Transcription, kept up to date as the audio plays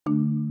Hello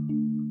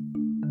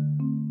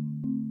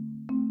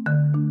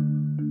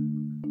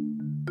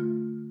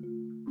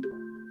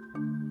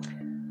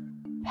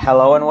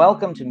and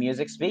welcome to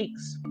Music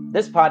Speaks.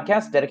 This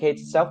podcast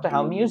dedicates itself to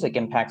how music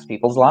impacts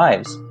people's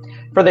lives.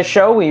 For this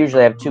show, we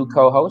usually have two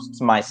co-hosts,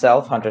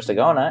 myself, Hunter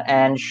Sagona,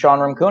 and Sean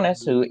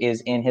Ramkunis, who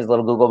is in his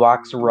little Google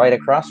box right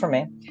across from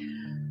me.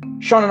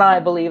 Sean and I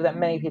believe that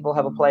many people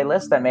have a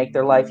playlist that make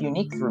their life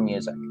unique through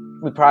music.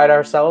 We pride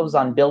ourselves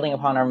on building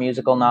upon our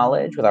musical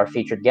knowledge with our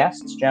featured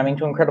guests, jamming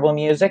to incredible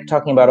music,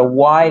 talking about a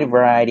wide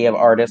variety of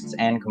artists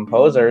and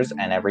composers,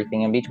 and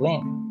everything in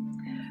between.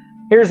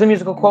 Here's the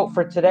musical quote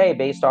for today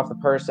based off the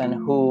person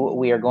who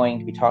we are going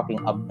to be talking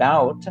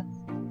about.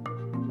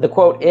 The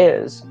quote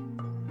is,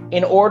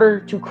 "In order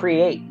to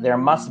create, there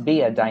must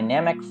be a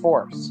dynamic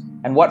force.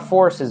 And what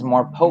force is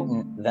more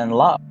potent than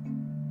love?"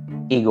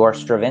 Igor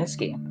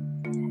Stravinsky.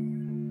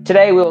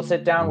 Today, we will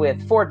sit down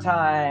with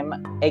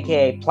four-time,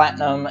 aka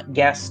platinum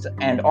guest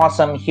and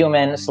awesome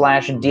human /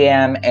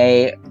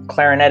 DMA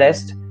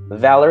clarinetist,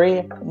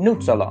 Valerie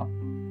Nuzzolo.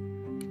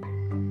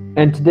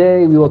 And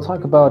today we will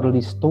talk about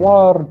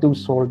L'Histoire du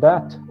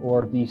Soldat,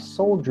 or The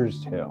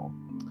Soldier's Tale,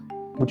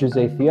 which is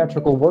a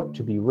theatrical work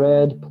to be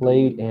read,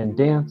 played, and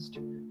danced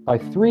by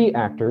three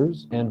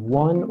actors and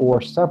one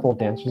or several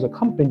dancers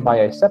accompanied by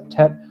a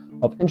septet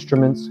of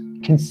instruments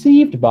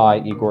conceived by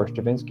Igor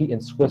Stravinsky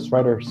and Swiss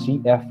writer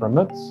C.F.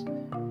 Rametz.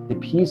 The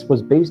piece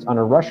was based on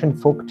a Russian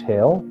folk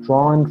tale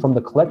drawn from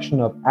the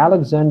collection of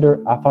Alexander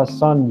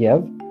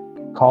Afasaniev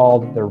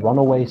called The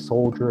Runaway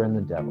Soldier and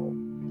the Devil.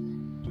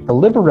 The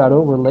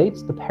libretto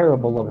relates the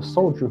parable of a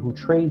soldier who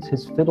trades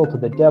his fiddle to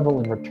the devil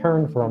in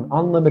return for an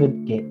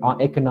unlimited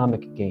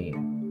economic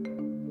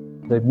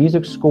gain. The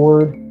music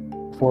scored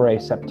for a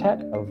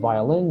septet of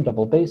violin,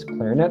 double bass,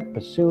 clarinet,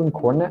 bassoon,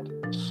 cornet,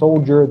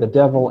 soldier, the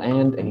devil,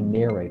 and a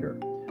narrator,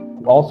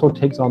 who also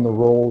takes on the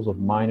roles of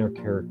minor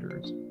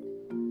characters.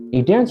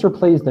 A dancer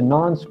plays the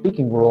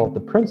non-speaking role of the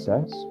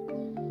princess,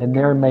 and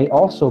there may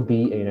also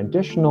be an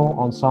additional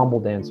ensemble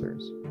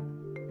dancers.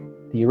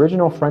 The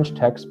original French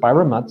text by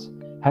Rametz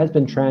has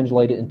been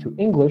translated into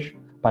English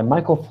by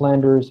Michael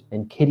Flanders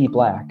and Kitty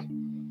Black,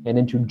 and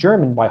into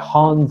German by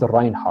Hans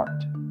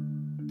Reinhardt.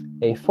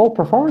 A full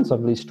performance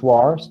of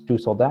L'Histoire du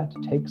Soldat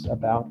takes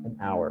about an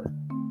hour.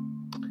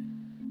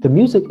 The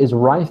music is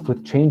rife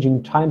with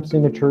changing time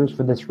signatures.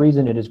 For this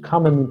reason, it is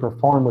commonly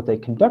performed with a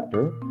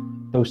conductor,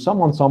 though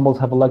some ensembles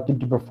have elected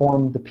to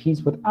perform the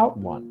piece without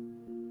one.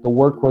 The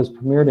work was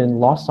premiered in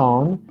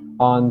Lausanne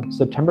on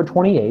September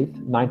 28,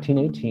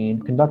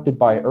 1918, conducted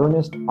by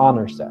Ernest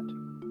Honorset.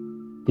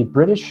 The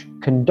British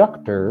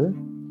conductor,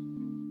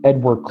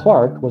 Edward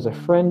Clark, was a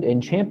friend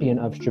and champion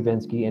of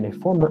Stravinsky and a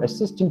former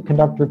assistant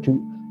conductor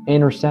to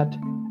Honorset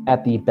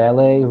at the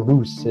Ballet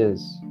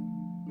Russes.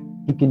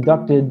 He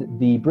conducted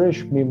the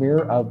British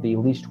premiere of the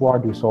L'Histoire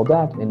du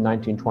Soldat in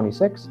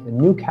 1926 in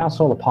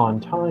Newcastle upon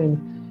Tyne,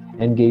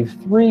 and gave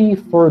three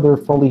further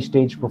fully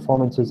staged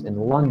performances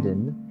in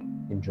London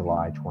in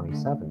July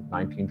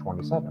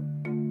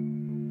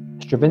 1927.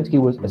 Stravinsky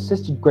was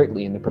assisted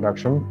greatly in the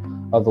production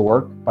of the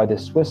work by the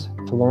Swiss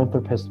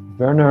philanthropist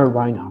Werner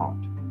Reinhardt.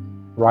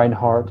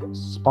 Reinhardt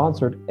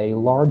sponsored a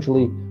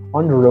largely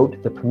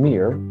underwrote the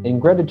premiere. In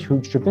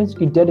gratitude,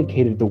 Stravinsky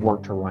dedicated the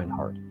work to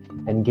Reinhardt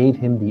and gave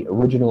him the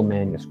original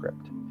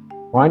manuscript.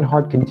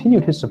 Reinhardt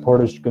continued his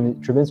support of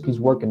Stravinsky's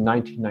work in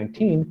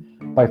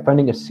 1919 by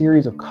funding a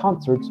series of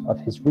concerts of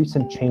his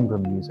recent chamber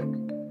music.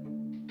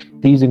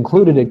 These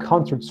included a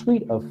concert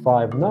suite of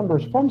 5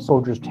 numbers from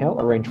Soldier's Tale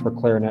arranged for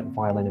clarinet,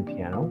 violin, and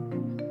piano,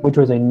 which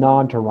was a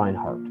nod to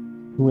Reinhardt,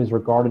 who is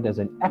regarded as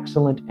an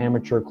excellent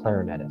amateur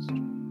clarinetist.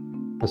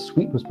 The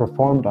suite was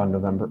performed on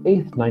November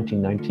 8,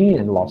 1919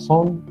 in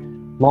Lausanne,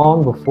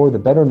 long before the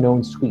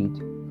better-known suite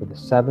for the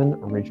 7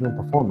 original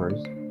performers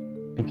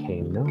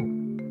became known.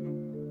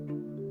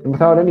 And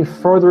without any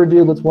further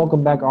ado, let's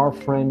welcome back our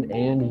friend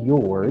and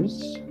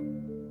yours,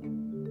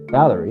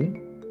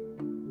 Valerie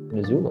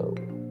Nuzzolo.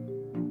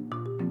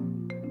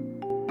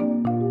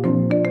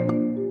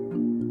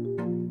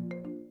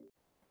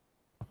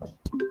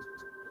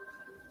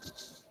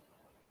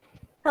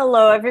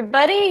 Hello,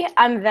 everybody.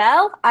 I'm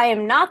Val. I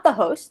am not the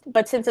host,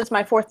 but since it's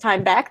my 4th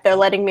time back, they're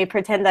letting me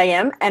pretend I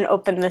am and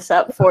open this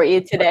up for you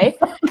today.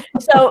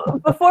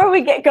 So before we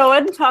get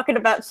going talking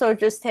about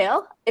Soldier's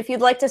Tale, if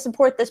you'd like to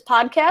support this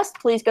podcast,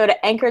 please go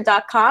to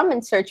anchor.com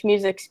and search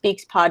Music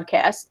Speaks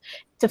Podcast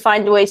to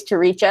find ways to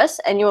reach us,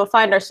 and you will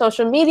find our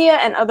social media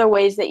and other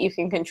ways that you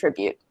can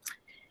contribute.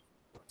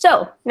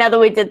 So now that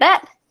we did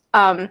that,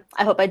 I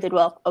hope I did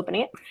well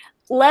opening it.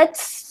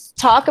 Let's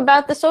talk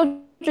about the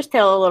Soldier's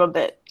Tale a little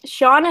bit.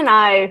 Sean and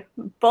I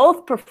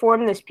both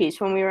performed this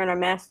piece when we were in our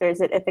master's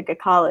at Ithaca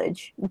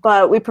College,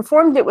 but we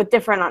performed it with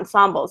different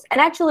ensembles.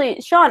 And actually,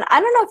 Sean, I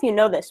don't know if you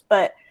know this,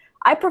 but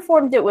I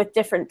performed it with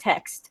different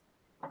text.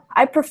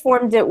 I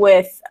performed it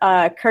with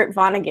Kurt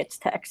Vonnegut's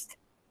text.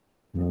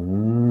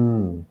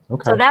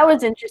 Okay. So that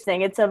was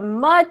interesting. It's a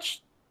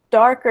much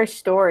darker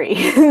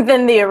story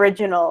than the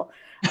original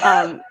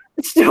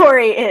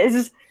story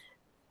is.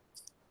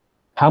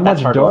 How much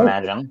That's hard to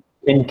imagine.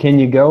 And can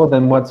you go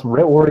then what's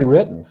already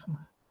written?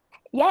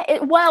 Yeah,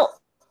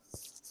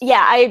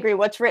 yeah, I agree.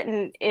 What's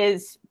written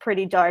is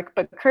pretty dark,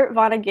 but Kurt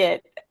Vonnegut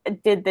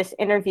did this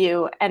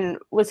interview and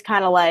was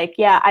kind of like,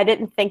 yeah, I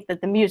didn't think that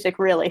the music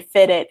really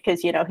fit it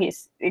because,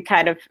 he's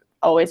kind of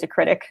always a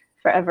critic,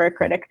 forever a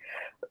critic.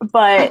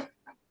 But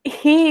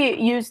he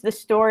used the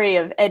story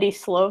of Eddie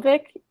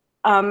Slovic,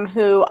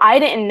 who I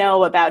didn't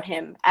know about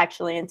him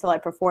actually until I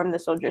performed The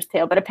Soldier's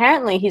Tale. But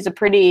apparently he's a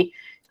pretty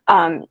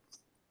kind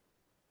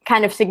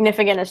of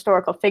significant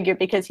historical figure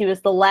because he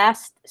was the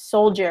last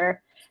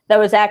soldier that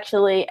was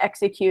actually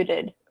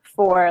executed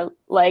for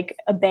like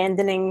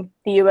abandoning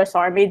the U.S.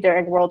 Army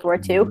during World War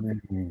II.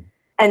 Mm-hmm.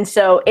 And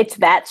so it's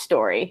that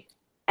story.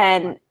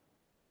 And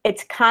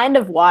it's kind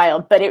of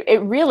wild, but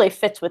it really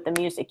fits with the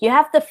music. You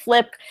have to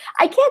flip.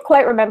 I can't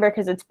quite remember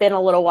because it's been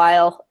a little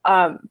while,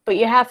 but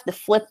you have to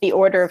flip the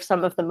order of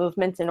some of the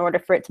movements in order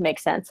for it to make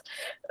sense.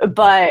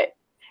 But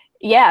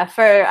yeah,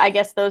 for I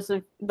guess those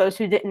who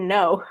didn't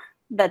know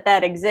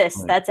that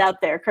exists, that's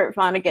out there. Kurt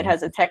Vonnegut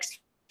has a text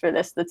for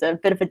this that's a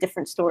bit of a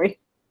different story.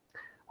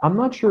 I'm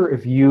not sure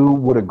if you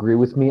would agree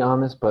with me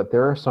on this, but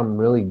there are some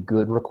really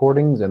good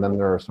recordings, and then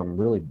there are some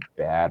really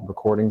bad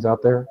recordings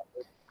out there.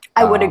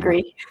 I would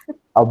agree.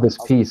 Of this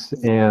piece.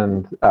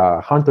 And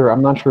Hunter,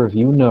 I'm not sure if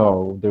you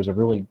know, there's a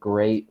really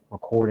great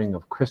recording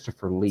of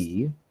Christopher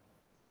Lee.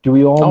 Do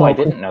we all know I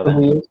didn't know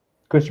that.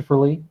 Christopher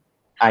Lee?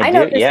 I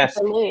know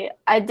Christopher Lee.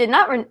 I did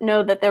not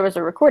know that there was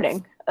a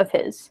recording of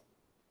his.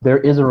 There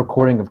is a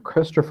recording of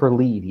Christopher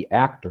Lee, the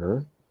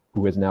actor,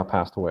 who has now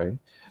passed away,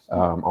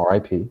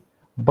 R.I.P.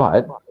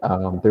 But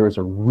there is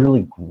a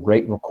really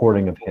great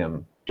recording of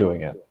him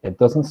doing it. It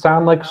doesn't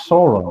sound like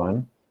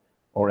Sauron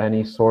or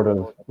any sort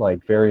of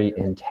like very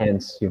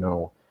intense,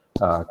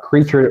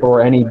 creature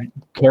or any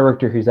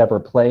character he's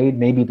ever played.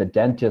 Maybe the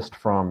dentist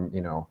from,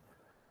 in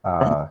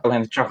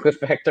the Chocolate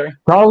Factory.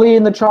 Probably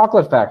in the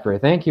Chocolate Factory.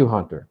 Thank you,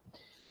 Hunter.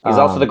 He's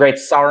also the great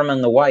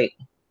Saruman the White.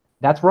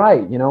 That's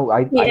right.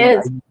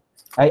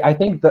 I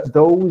think that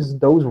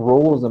those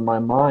roles in my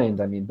mind,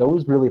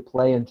 those really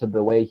play into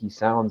the way he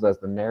sounds as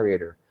the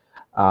narrator.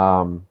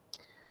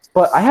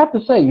 But I have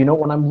to say,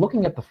 when I'm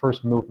looking at the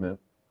first movement,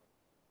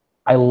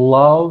 I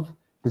love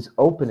this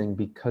opening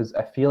because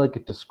I feel like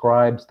it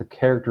describes the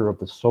character of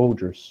the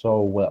soldier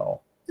so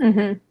well.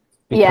 Mm-hmm.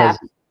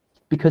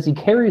 Because he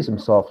carries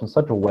himself in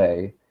such a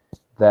way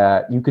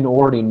that you can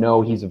already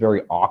know he's a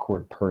very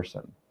awkward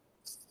person.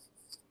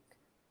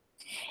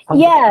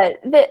 Yeah,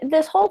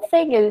 this whole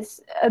thing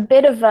is a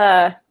bit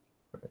of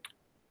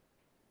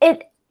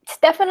it's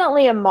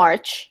definitely a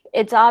march.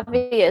 It's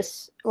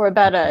obvious we're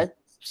about a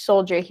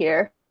soldier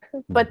here,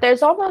 but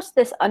there's almost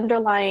this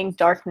underlying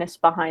darkness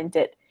behind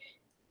it.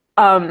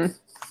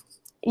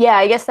 Yeah,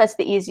 I guess that's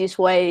the easiest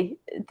way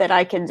that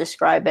I can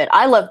describe it.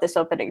 I love this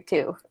opening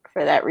too,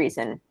 for that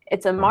reason.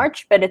 It's a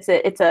march, but it's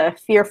a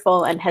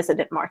fearful and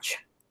hesitant march.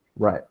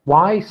 Right.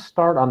 Why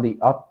start on the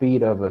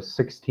upbeat of a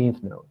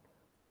 16th note?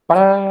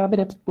 I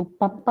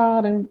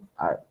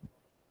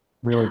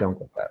really don't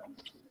get that.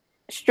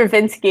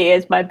 Stravinsky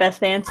is my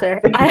best answer.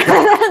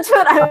 That's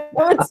what I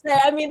would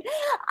say.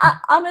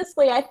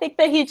 Honestly, I think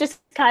that he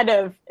just kind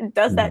of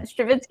does that.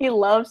 Stravinsky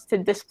loves to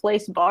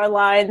displace bar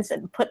lines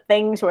and put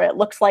things where it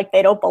looks like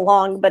they don't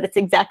belong, but it's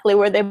exactly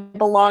where they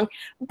belong.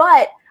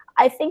 But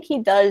I think he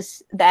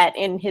does that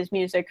in his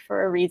music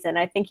for a reason.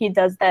 I think he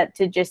does that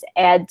to just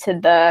add to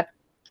the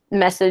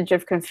message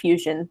of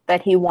confusion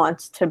that he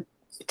wants to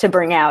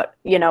bring out,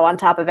 on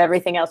top of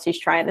everything else he's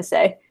trying to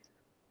say.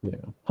 Yeah.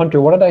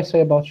 Hunter, what did I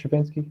say about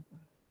Stravinsky?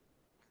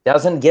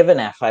 Doesn't give an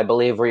F, I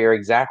believe, were your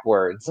exact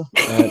words.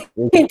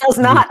 He does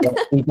not.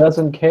 He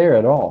doesn't care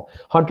at all.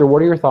 Hunter,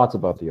 what are your thoughts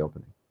about the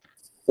opening?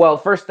 Well,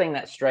 first thing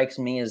that strikes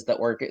me is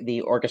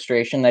the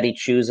orchestration that he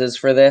chooses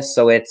for this.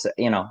 So it's,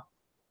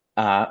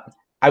 I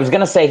was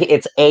going to say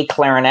it's a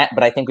clarinet,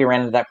 but I think we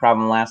ran into that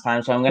problem last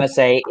time. So I'm going to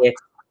say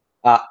it's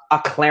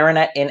a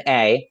clarinet in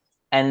A,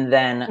 and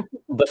then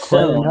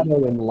bassoon.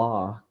 Clarinet in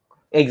La.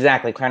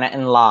 Exactly, clarinet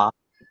in La.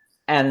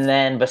 And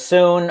then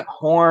bassoon,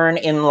 horn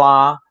in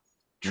La,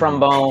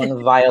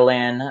 trombone,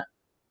 violin,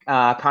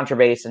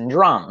 contrabass, and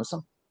drums.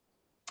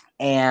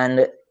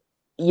 And,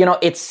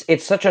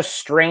 it's such a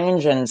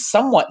strange and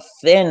somewhat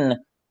thin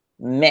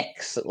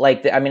mix.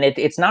 Like,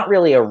 it's not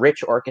really a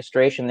rich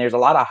orchestration. There's a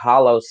lot of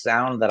hollow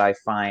sound that I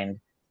find.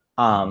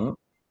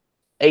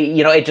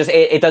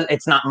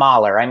 It's not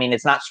Mahler.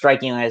 It's not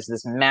striking as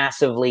this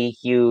massively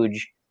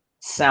huge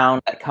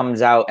sound that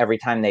comes out every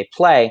time they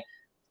play.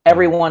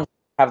 Everyone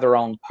have their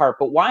own part,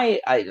 but why?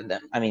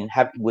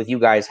 With you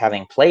guys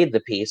having played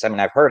the piece,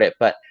 I've heard it,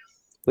 but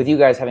with you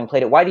guys having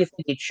played it, why do you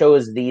think he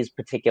chose these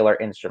particular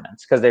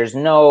instruments? Because there's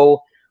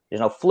no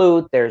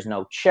flute, there's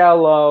no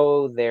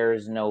cello,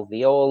 there's no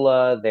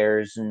viola,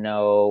 there's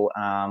no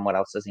what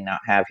else does he not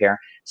have here?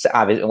 So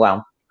obviously,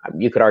 well,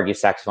 you could argue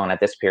saxophone at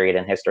this period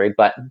in history,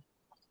 but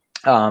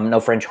no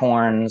French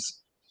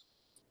horns.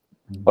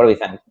 What do we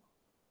think?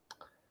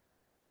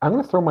 I'm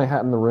going to throw my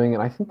hat in the ring,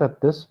 and I think that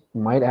this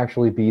might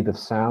actually be the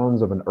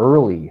sounds of an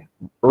early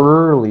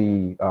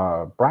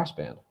brass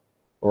band.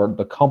 or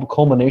the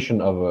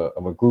culmination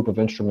of a group of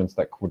instruments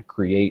that would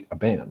create a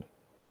band.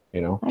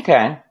 You know?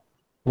 Okay.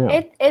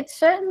 Yeah. It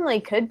certainly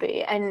could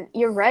be, and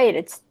you're right.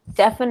 It's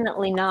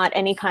definitely not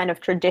any kind of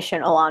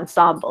traditional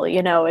ensemble.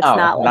 You know, it's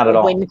not like not at a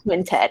all. wind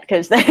quintet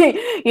because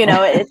they, you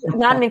know, it's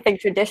not anything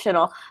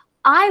traditional.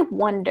 I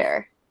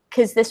wonder,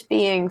 because this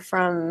being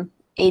from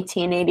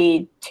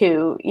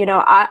 1882, you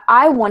know,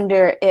 I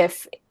wonder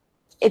if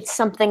it's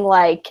something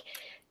like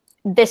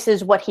these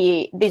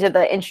are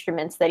the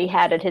instruments that he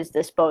had at his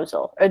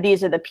disposal, or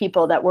these are the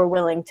people that were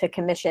willing to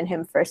commission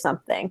him for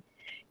something.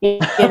 You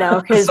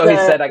know, because so he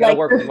said, "I got to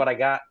work with what I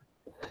got."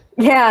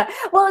 Yeah,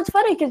 well, it's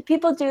funny because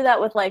people do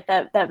that with like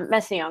that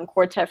Messiaen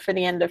quartet for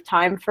the End of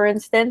Time, for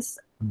instance,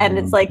 and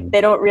it's like they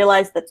don't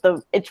realize that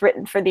it's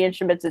written for the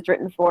instruments it's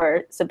written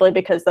for simply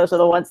because those are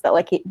the ones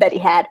that he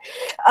had.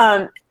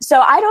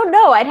 So I don't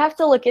know. I'd have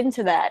to look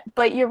into that.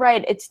 But you're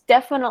right. It's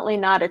definitely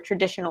not a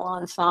traditional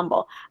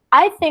ensemble.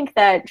 I think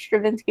that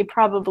Stravinsky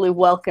probably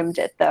welcomed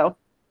it though,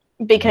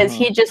 because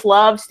he just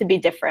loves to be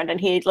different,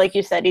 and he, like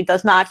you said, he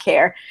does not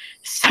care.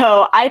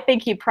 So I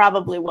think he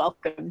probably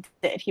welcomed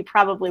it. He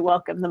probably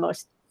welcomed the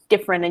most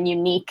different and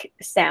unique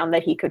sound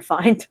that he could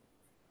find,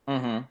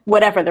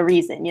 whatever the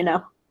reason, you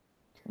know.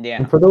 Yeah.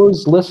 And for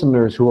those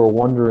listeners who are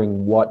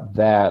wondering what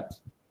that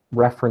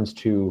reference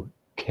to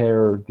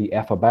care the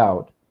F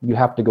about, you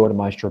have to go to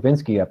my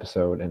Stravinsky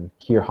episode and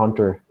hear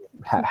Hunter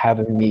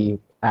having me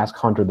ask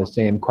Hunter the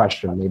same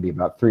question maybe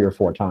about 3 or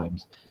 4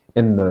 times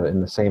in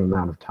the same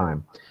amount of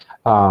time.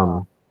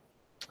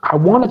 I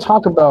want to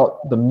talk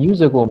about the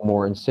music a little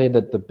more and say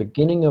that the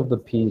beginning of the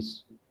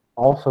piece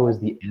also is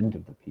the end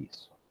of the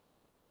piece.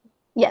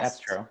 Yes, that's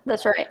true.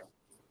 That's right.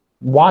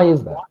 Why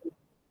is that?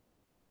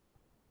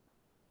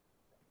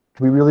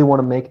 Do we really want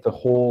to make the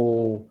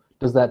whole,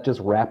 does that just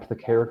wrap the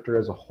character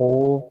as a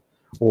whole?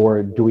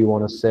 Or do we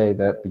want to say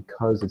that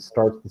because it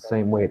starts the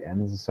same way, it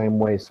ends the same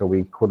way, so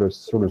we could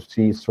sort of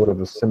see sort of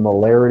a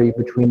similarity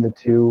between the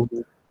two?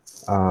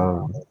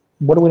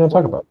 What do we want to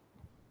talk about?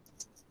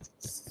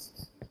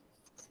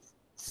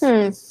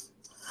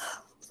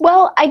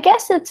 Well, I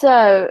guess it's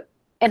an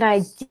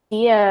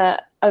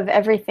idea of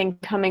everything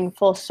coming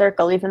full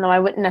circle, even though I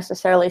wouldn't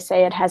necessarily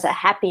say it has a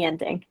happy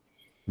ending.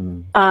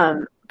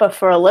 But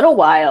for a little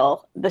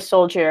while, the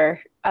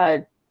soldier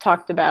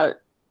talked about,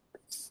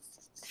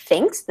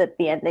 thinks that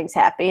the ending's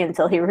happy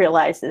until he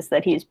realizes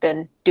that he's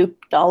been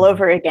duped all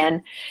over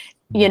again,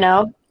 you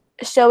know?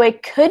 So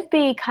it could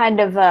be kind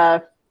of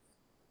I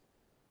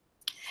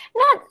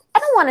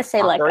don't want to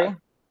say mockery? like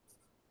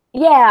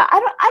I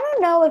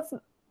don't know if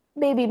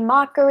maybe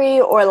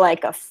mockery or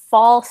like a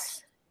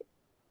false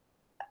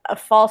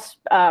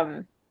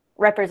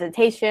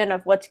representation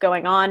of what's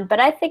going on, but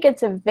I think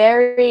it's a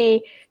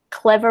very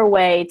clever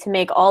way to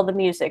make all the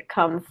music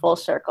come full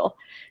circle.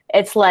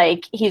 It's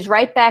like he's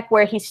right back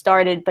where he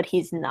started, but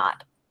he's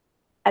not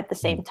at the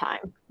same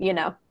time, you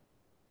know?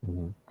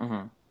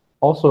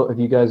 Also, if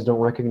you guys don't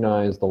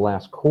recognize the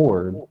last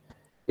chord,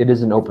 it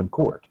is an open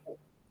chord.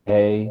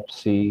 A,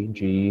 C,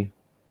 G,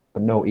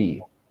 but no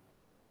E.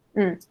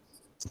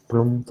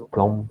 Boom,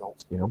 plum,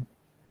 you know?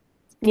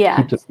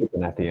 Yeah. Keeps it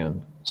open at the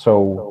end.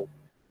 So,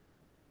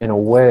 in a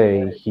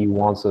way, he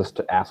wants us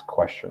to ask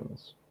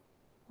questions.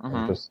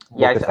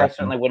 Yeah, I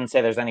certainly wouldn't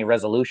say there's any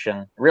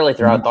resolution really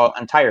throughout the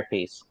entire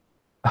piece.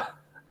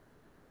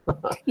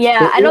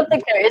 Yeah, I don't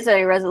think there is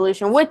any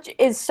resolution, which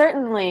is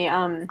certainly,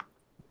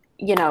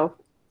 you know,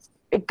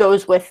 it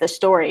goes with the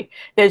story.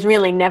 There's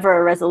really never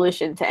a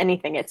resolution to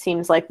anything. It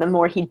seems like the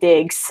more he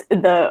digs,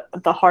 the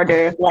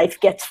harder life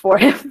gets for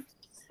him.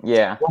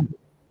 Yeah.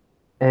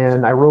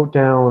 And I wrote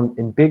down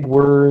in big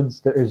words,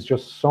 there is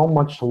just so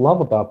much to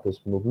love about this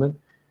movement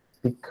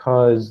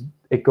because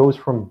it goes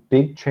from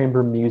big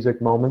chamber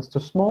music moments to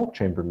small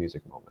chamber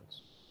music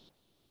moments.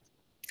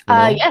 You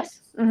know? Yes.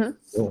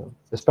 Yeah.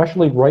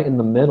 Especially right in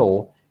the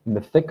middle, in the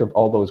thick of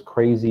all those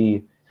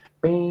crazy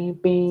bing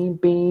bing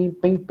bing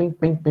bing bing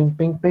bing bing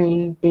bing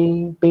bing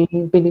bing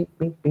bing bing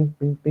bing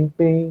bing bing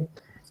bing.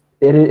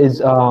 It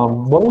is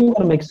what do we want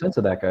to make sense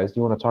of that, guys?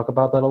 Do you want to talk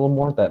about that a little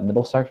more, that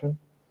middle section?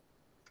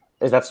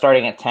 Is that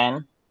starting at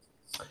 10?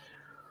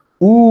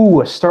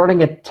 Ooh,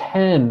 starting at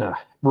 10.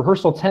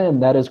 Rehearsal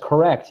 10, that is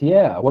correct.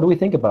 Yeah. What do we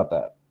think about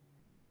that?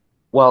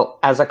 Well,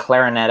 as a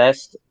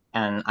clarinetist,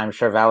 and I'm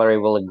sure Valerie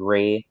will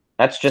agree,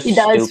 that's just She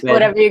does, stupid.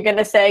 whatever you're going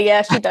to say.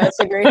 Yeah, she does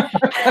agree.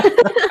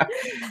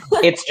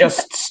 It's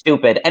just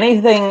stupid.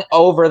 Anything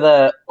over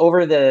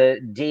the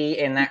D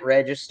in that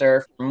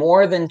register,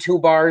 more than 2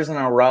 bars in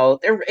a row,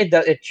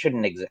 it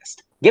shouldn't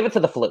exist. Give it to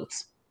the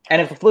flutes.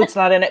 And if the flute's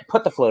not in it,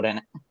 put the flute in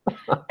it.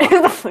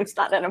 If the flute's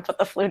not in it, put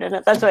the flute in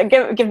it. That's what.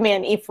 Give me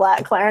an E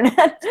flat clarinet.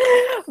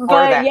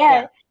 But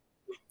yeah,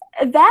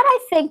 that I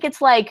think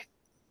it's like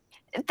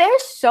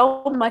there's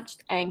so much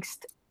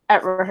angst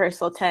at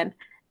rehearsal 10,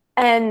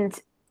 and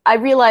I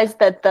realize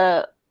that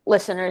the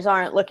listeners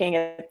aren't looking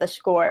at the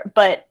score,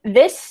 but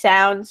this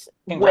sounds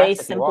way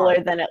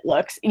simpler than it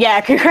looks. Yeah,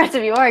 congrats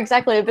if you are,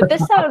 exactly. But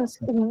this sounds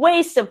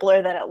way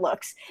simpler than it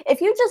looks. If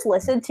you just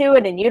listen to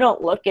it and you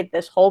don't look at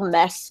this whole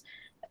mess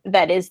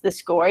that is the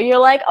score, you're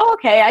like, oh,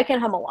 okay, I can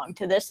hum along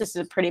to this. This is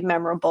a pretty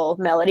memorable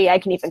melody. I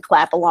can even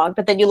clap along.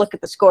 But then you look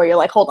at the score, you're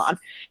like, hold on,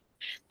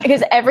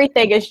 because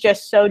everything is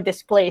just so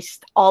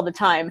displaced all the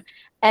time.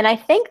 And I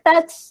think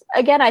that's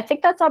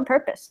on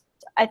purpose.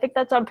 I think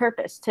that's on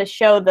purpose to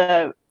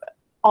show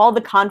all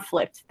the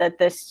conflict that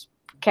this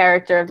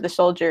character of the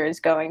soldier is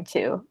going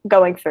through,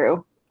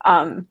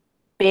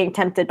 being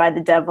tempted by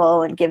the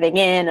devil and giving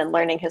in and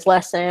learning his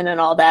lesson and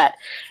all that.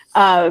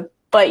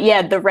 But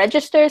yeah, the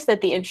registers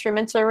that the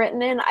instruments are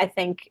written in, I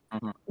think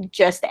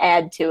just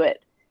add to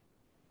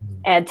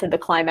the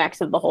climax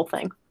of the whole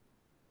thing.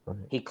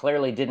 He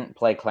clearly didn't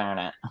play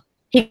clarinet.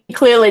 He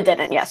clearly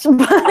didn't, yes.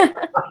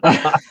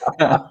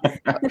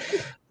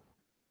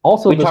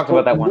 Also, we talked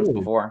about that once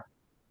before.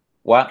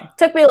 What? It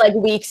took me like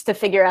weeks to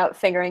figure out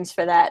fingerings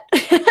for that.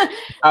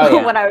 Oh,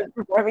 yeah. When I was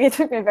performing, it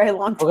took me a very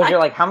long time. Because you're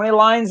like, how many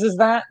lines is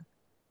that?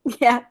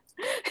 Yeah.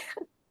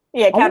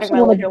 Yeah, counting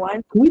my liquor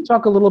line. Can we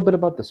talk a little bit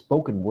about the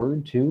spoken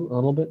word too? A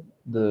little bit?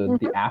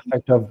 The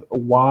affect of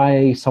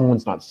why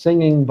someone's not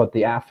singing, but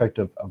the affect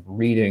of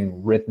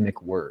reading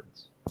rhythmic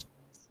words.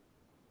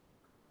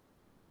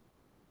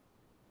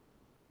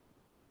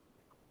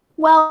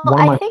 Well,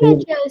 I think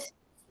it just...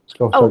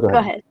 Go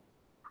ahead.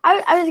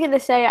 I was going to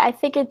say, I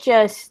think it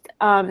just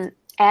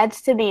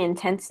adds to the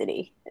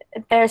intensity.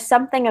 There's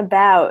something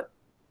about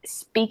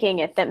speaking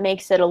it that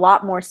makes it a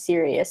lot more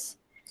serious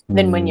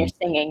than when you're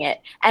singing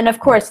it. And of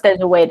course, there's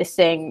a way to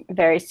sing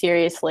very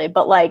seriously,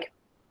 but like,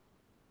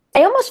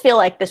 I almost feel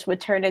like this would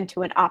turn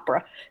into an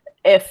opera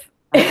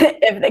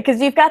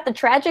because you've got the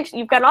tragic,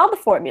 you've got all the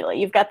formula,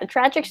 you've got the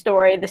tragic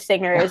story, the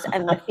singers,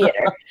 and the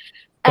theater.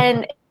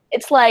 And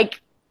it's like,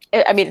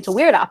 I mean, it's a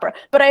weird opera,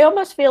 but I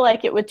almost feel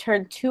like it would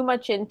turn too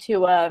much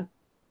into a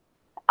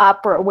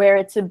opera where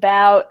it's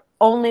about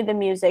only the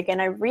music.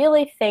 And I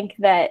really think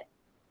that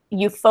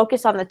you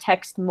focus on the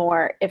text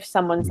more if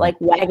someone's like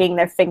wagging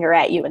their finger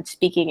at you and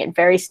speaking it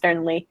very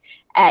sternly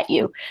at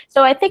you.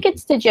 So I think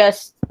it's to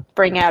just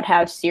bring out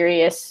how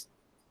serious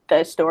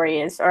the story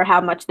is or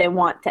how much they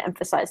want to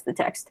emphasize the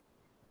text.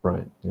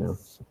 Right, yeah,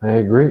 I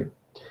agree.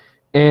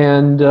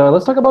 And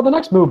let's talk about the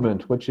next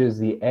movement, which is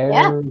the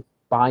air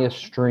by a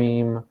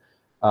stream.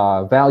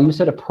 Val, you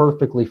said it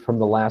perfectly from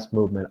the last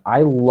movement.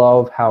 I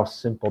love how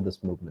simple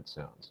this movement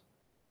sounds.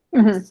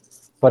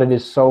 But it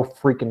is so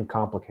freaking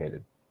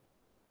complicated.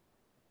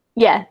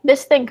 Yeah,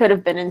 this thing could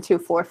have been in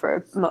 2/4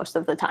 for most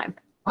of the time.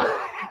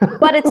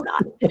 But it's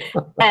not.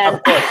 And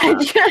of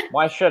course not.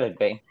 Why should it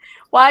be?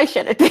 Why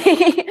should it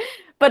be?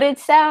 But it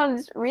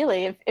sounds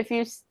really, if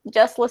you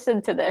just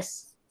listen to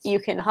this,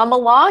 you can hum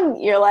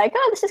along. You're like,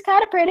 oh, this is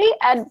kind of pretty.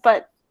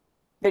 But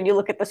then you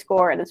look at the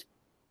score and it's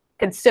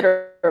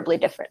considerably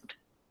different.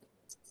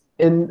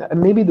 And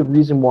maybe the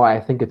reason why I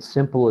think it's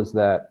simple is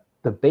that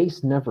the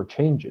bass never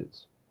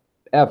changes,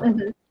 ever.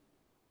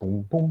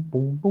 Boom, boom,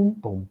 boom, boom,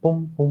 boom,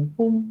 boom, boom,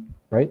 boom.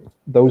 Right?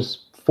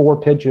 Those 4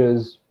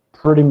 pitches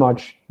pretty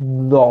much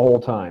the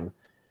whole time.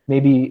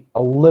 Maybe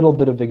a little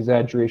bit of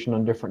exaggeration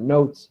on different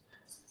notes,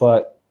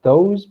 but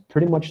those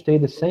pretty much stay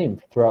the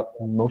same throughout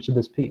most of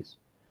this piece.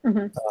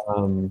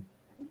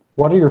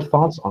 What are your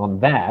thoughts on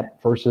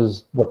that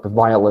versus what the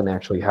violin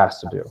actually has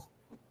to do?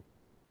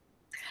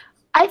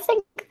 I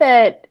think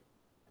that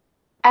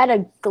at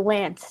a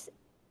glance,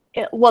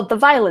 the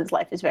violin's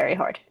life is very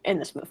hard in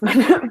this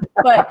movement.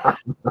 But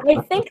I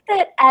think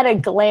that at a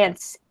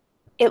glance,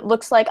 it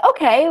looks like,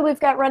 okay, we've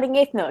got running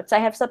eighth notes. I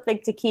have something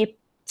to keep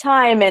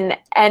time,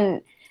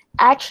 and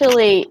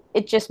actually,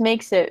 it just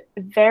makes it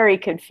very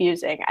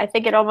confusing. I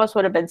think it almost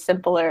would have been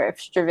simpler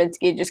if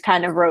Stravinsky just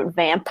kind of wrote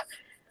vamp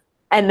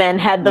and then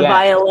had the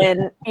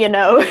violin,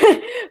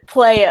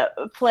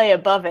 play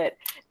above it,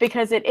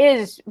 because it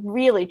is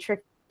really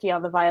tricky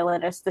on the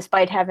violinist,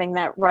 despite having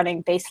that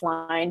running bass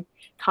line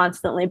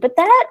constantly. But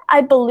that,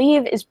 I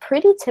believe, is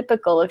pretty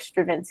typical of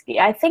Stravinsky.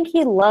 I think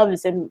he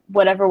loves, in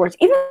whatever words,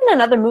 even in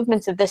other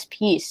movements of this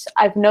piece,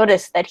 I've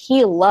noticed that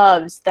he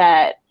loves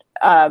that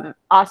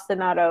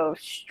ostinato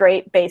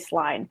straight bass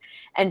line,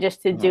 and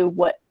just to do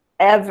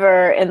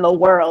whatever in the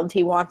world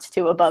he wants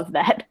to above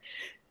that.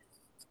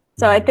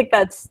 So I think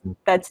that's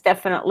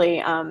definitely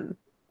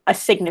a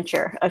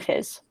signature of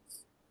his.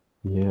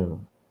 Yeah.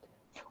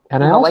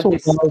 And I also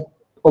love...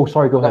 Oh,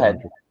 sorry, go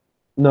ahead.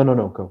 No,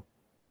 go.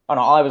 Oh,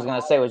 no, all I was going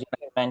to say was,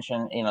 you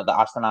mentioned, the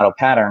ostinato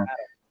pattern.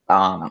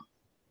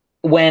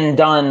 When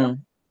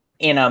done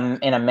in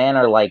a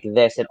manner like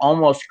this, it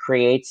almost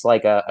creates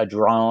like a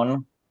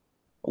drone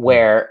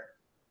where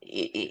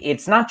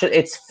it's not just,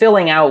 it's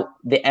filling out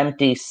the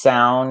empty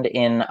sound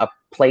in a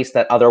place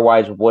that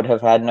otherwise would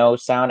have had no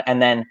sound. And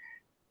then,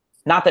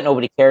 not that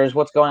nobody cares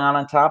what's going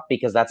on top,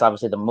 because that's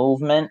obviously the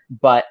movement,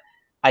 but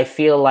I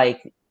feel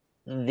like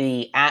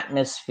the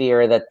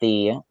atmosphere that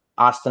the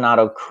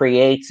ostinato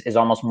creates is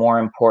almost more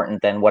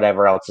important than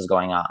whatever else is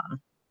going on,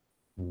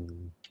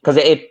 because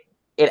it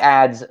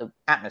adds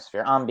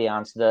atmosphere,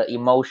 ambiance, the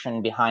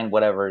emotion behind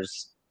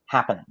whatever's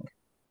happening.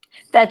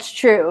 That's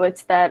true.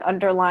 It's that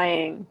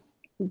underlying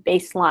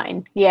bass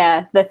line.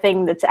 Yeah, the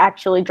thing that's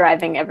actually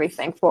driving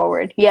everything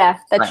forward. Yeah,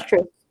 that's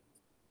true.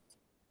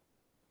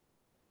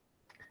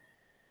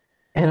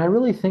 And I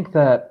really think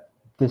that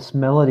this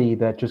melody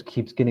that just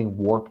keeps getting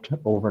warped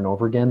over and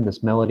over again,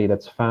 this melody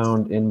that's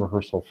found in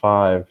rehearsal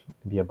 5,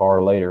 be a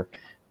bar later,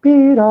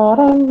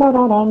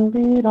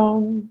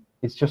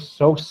 it's just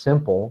so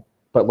simple.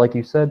 But like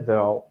you said,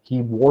 Val,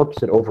 he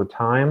warps it over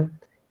time,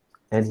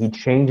 and he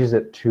changes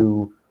it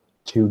to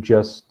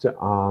just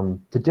to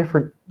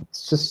different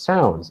just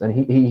sounds, and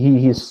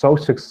he's so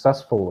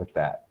successful with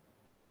that.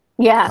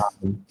 Yeah.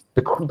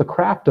 The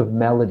craft of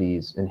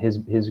melodies and his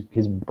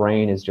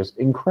brain is just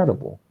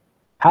incredible.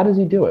 How does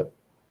he do it?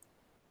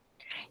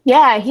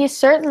 Yeah, he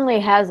certainly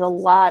has a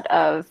lot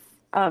of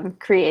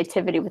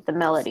creativity with the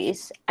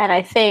melodies. And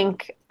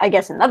I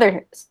guess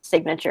another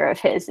signature of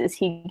his is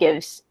he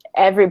gives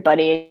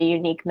everybody a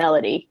unique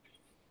melody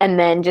and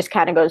then just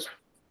kind of goes,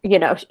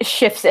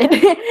 shifts it.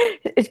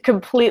 It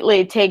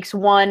completely takes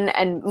one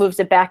and moves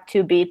it back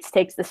 2 beats,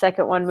 takes the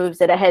second one,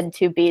 moves it ahead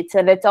 2 beats.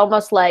 And it's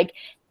almost like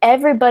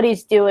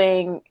everybody's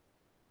saying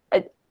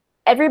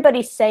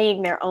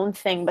their own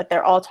thing, but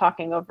they're all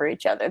talking over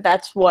each other.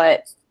 That's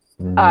what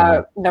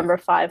number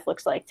 5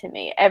 looks like to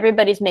me.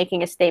 Everybody's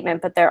making a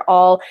statement, but they're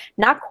all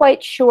not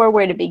quite sure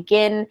where to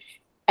begin,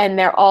 and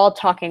they're all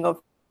talking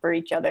over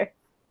each other.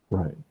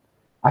 Right.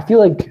 I feel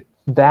like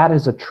that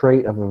is a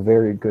trait of a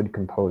very good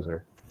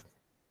composer,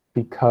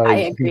 because I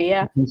agree,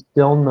 yeah. he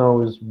still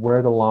knows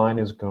where the line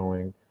is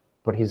going,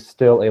 but he's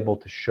still able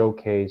to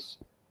showcase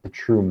the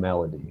true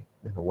melody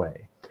in a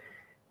way.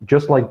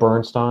 Just like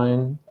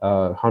Bernstein,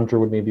 Hunter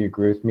would maybe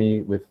agree with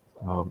me with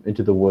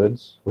Into the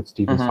Woods with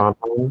Stephen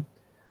Sondheim.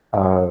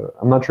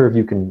 I'm not sure if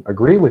you can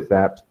agree with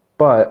that,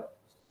 but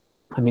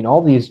I mean,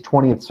 all these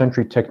 20th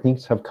century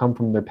techniques have come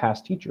from their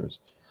past teachers.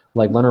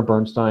 Like Leonard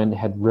Bernstein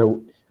had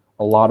wrote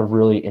a lot of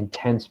really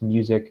intense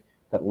music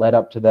that led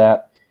up to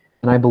that.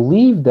 And I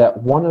believe that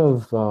one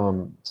of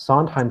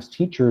Sondheim's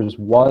teachers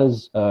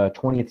was a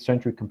 20th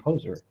century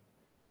composer.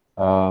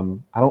 I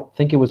don't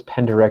think it was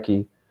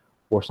Penderecki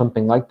or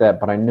something like that,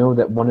 but I know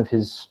that one of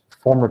his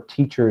former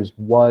teachers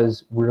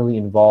was really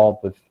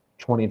involved with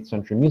 20th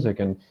century music.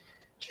 And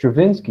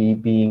Stravinsky,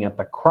 being at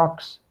the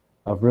crux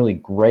of really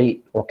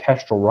great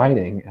orchestral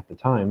writing at the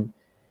time,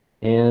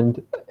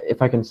 and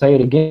if I can say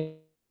it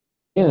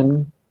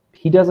again,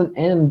 he doesn't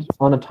end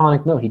on a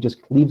tonic note. He just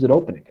leaves it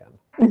open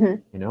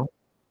again. You know?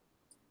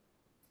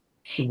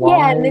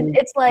 Why and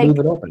it's like leave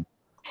it open?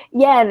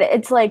 Yeah, and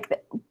it's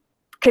like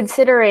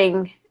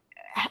considering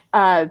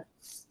the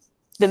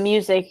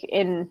music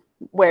in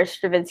where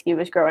Stravinsky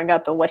was growing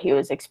up and what he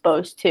was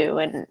exposed to,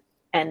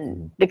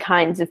 and the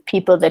kinds of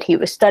people that he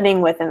was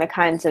studying with and the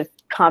kinds of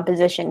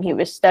composition he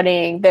was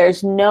studying,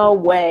 there's no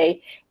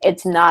way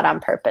it's not on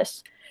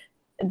purpose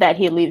that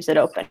he leaves it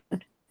open.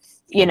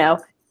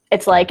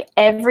 It's like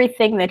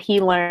everything that he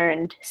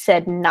learned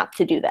said not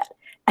to do that.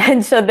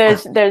 And so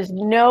there's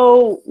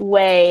no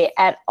way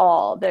at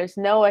all, there's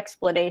no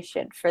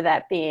explanation for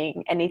that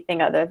being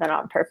anything other than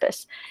on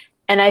purpose.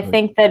 And I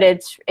think that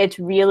it's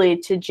really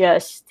to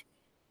just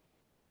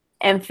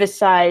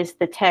emphasize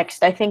the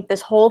text. I think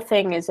this whole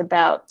thing is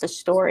about the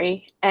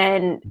story,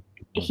 and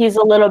he's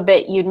a little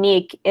bit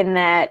unique in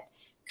that,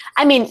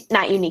 I mean,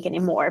 not unique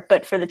anymore,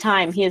 but for the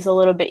time, he is a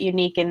little bit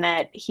unique in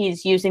that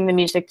he's using the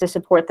music to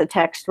support the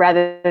text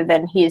rather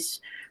than he's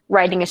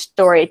writing a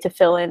story to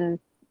fill in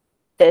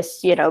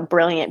this,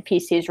 brilliant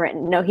piece he's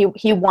written. No,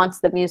 he wants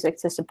the music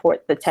to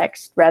support the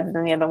text rather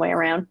than the other way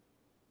around.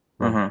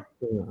 Yeah.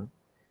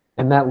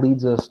 And that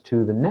leads us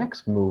to the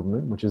next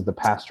movement, which is the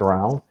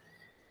Pastoral.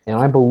 And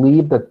I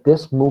believe that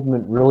this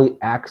movement really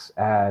acts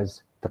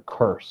as the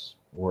curse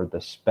or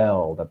the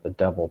spell that the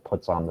devil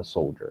puts on the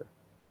soldier.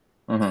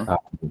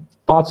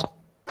 Thoughts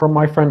from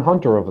my friend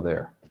Hunter over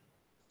there?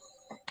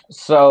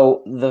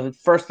 So the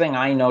first thing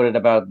I noted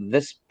about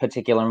this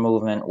particular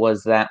movement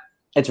was that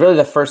it's really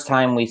the first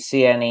time we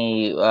see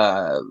any,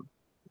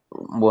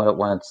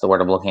 what's the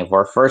word I'm looking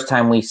for? First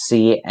time we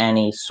see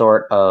any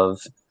sort of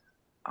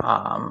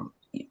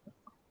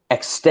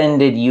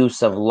extended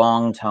use of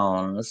long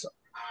tones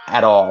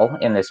at all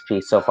in this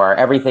piece so far.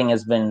 Everything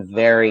has been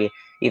very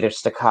either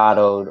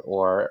staccatoed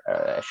or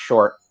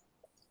short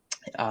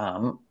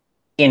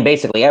in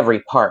basically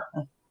every part.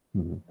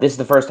 This is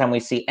the first time we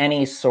see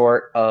any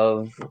sort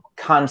of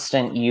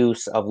constant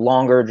use of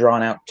longer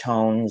drawn out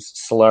tones,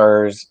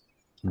 slurs,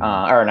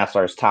 or not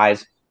slurs,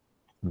 ties.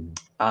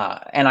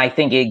 And I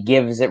think it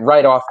gives it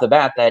right off the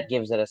bat, that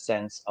gives it a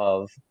sense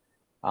of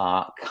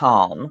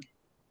calm,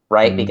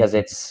 right? Because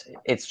it's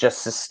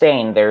just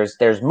sustained.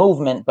 There's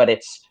movement, but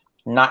it's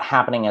not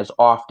happening as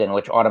often,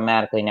 which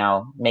automatically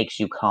now makes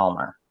you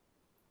calmer.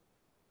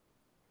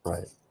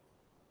 Right.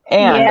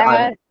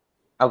 And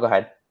oh, go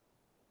ahead.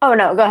 Oh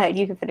no, go ahead.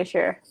 You can finish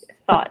your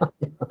thought.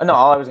 No,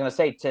 all I was going to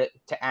say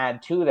to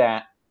add to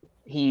that,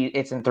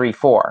 it's in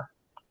 3/4,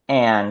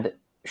 and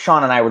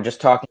Sean and I were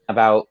just talking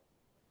about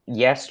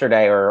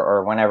yesterday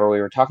or whenever we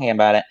were talking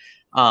about it.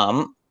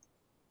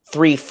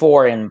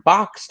 3/4 in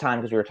Bach's time,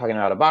 because we were talking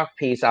about a Bach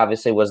piece,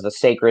 obviously was the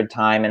sacred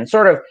time, and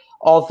sort of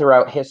all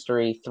throughout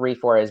history,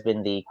 3/4 has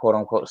been the quote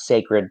unquote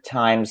sacred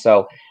time.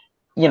 So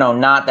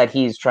not that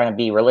he's trying to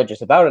be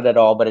religious about it at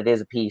all, but it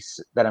is a piece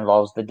that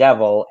involves the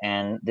devil,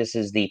 and this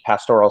is the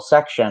pastoral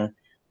section.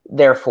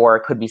 Therefore,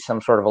 it could be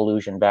some sort of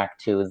allusion back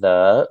to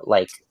the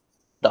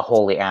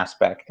holy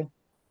aspect.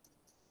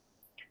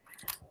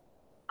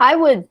 I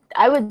would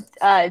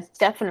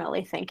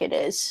definitely think it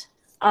is.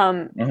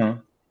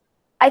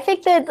 I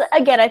think that,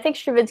 again, I think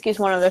Stravinsky is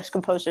one of those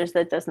composers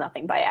that does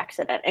nothing by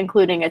accident,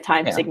 including a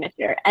time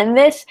signature. And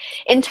this,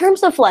 in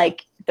terms of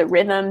like the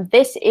rhythm,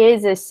 this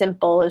is as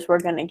simple as we're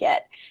going to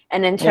get.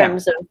 And in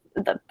terms of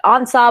the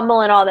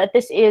ensemble and all that,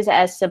 this is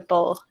as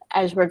simple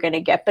as we're going to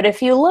get. But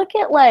if you look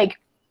at like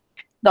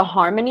the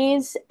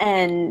harmonies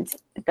and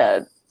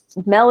the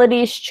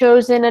melodies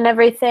chosen and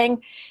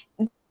everything,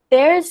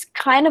 there's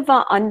kind of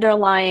an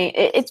underlying,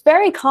 it's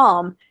very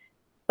calm,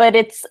 but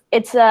it's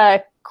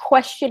a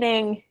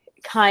questioning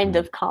kind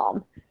of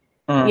calm.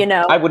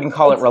 I wouldn't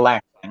call it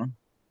relaxing.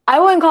 I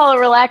wouldn't call it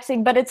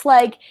relaxing, but it's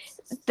like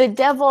the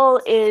devil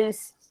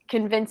is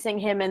convincing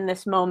him in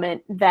this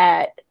moment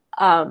that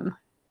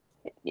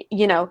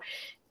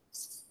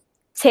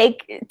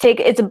take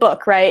it's a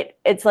book, right?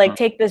 It's like,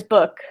 take this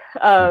book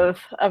of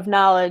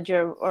knowledge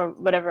or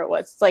whatever it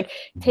was. It's like,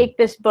 take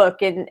this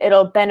book and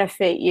it'll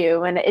benefit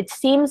you. And it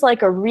seems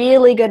like a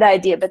really good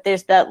idea, but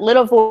there's that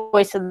little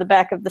voice in the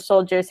back of the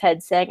soldier's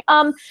head saying,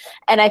 and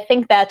I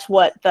think that's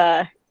what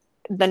the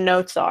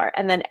notes are.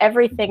 And then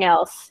everything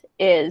else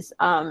is,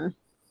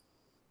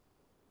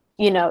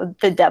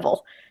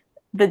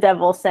 the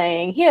devil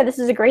saying, here, this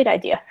is a great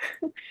idea.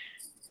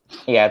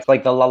 Yeah, it's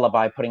like the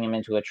lullaby putting him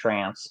into a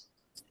trance.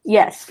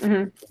 Yes.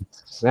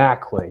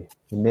 Exactly.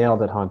 You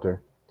nailed it,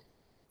 Hunter.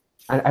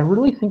 I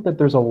really think that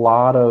there's a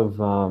lot of,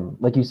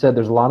 like you said,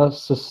 there's a lot of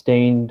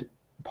sustained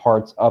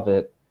parts of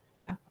it.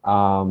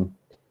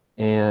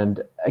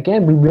 And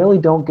again, we really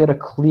don't get a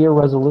clear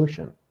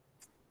resolution.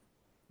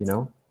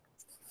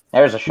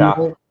 There's a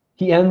shock.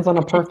 He ends on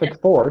a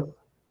perfect fourth,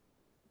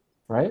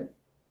 right?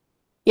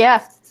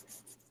 Yeah.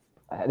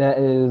 That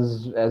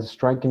is as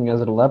striking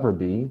as it'll ever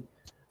be.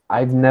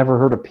 I've never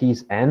heard a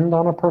piece end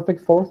on a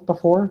perfect fourth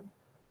before,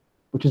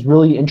 which is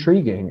really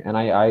intriguing. And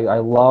I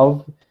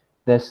love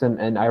this.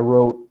 And I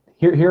wrote,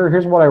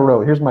 here's what I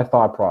wrote. Here's my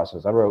thought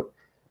process. I wrote,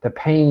 the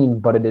pain,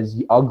 but it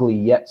is ugly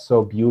yet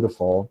so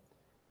beautiful.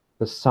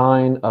 The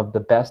sign of the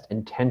best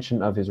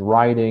intention of his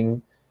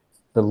writing.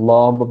 The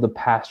love of the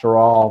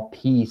pastoral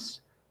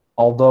peace,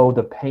 although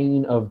the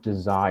pain of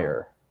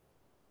desire.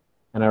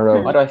 And I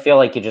wrote, why do I feel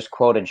like you just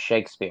quoted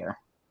Shakespeare?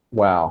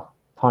 Wow.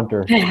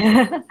 Hunter.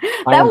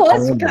 That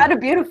was kind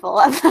of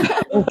beautiful.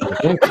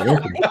 Thank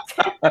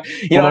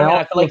you.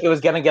 I feel like he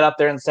was going to get up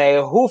there and say,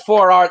 who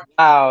for art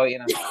thou?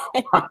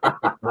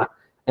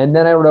 And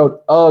then I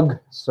wrote, ugh,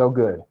 so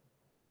good.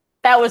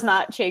 That was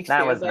not Shakespeare.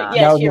 That was not.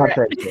 Yes, that was you're not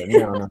right.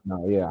 Shakespeare.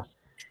 No, yeah.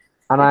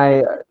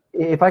 And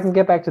if I can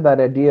get back to that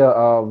idea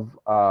of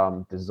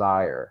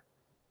desire,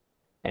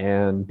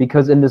 and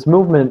because in this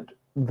movement,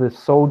 the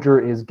soldier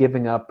is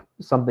giving up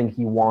something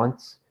he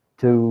wants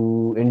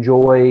to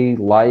enjoy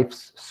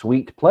life's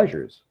sweet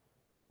pleasures,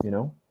 He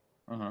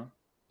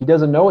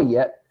doesn't know it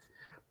yet,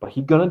 but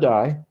he's gonna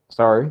die.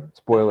 Sorry,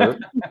 spoiler.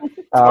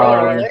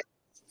 Spoiler alert.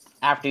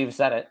 After you've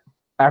said it.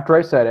 After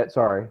I said it,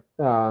 sorry.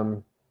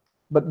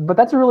 But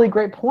that's a really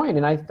great point,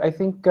 and I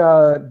think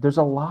there's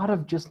a lot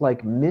of just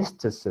like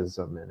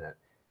mysticism in it,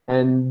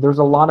 and there's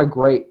a lot of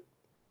great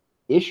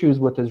issues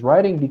with his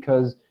writing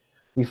because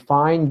we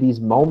find these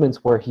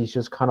moments where he's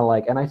just kind of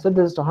like, and I said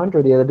this to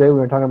Hunter the other day when we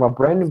were talking about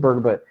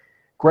Brandenburg, but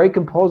great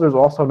composers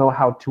also know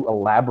how to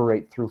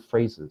elaborate through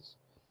phrases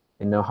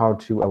and know how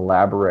to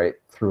elaborate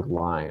through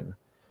line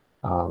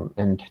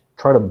and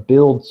try to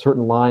build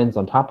certain lines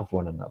on top of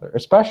one another.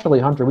 Especially,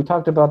 Hunter, we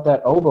talked about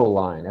that oboe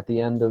line at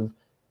the end of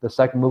the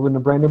second movement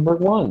of Brandenburg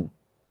 1.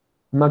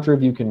 I'm not sure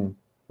if you can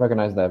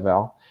recognize that,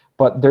 Val,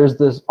 but there's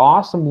this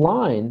awesome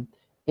line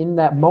in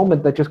that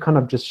moment that just kind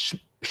of just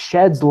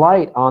sheds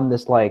light on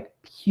this like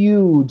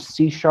huge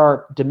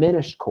C-sharp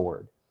diminished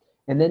chord.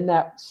 And in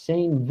that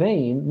same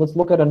vein, let's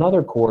look at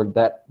another chord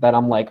that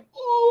I'm like,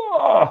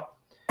 ugh!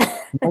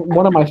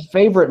 One of my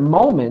favorite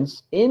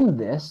moments in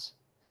this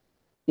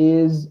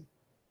is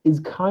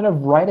kind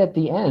of right at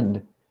the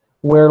end,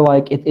 where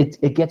like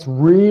it gets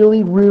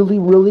really, really,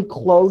 really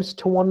close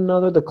to one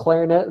another. The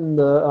clarinet and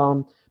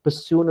the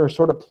bassoon are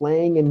sort of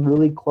playing in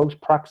really close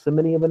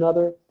proximity of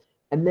another,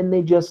 and then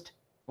they just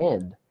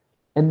end.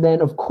 And then,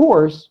 of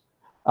course,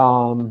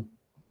 the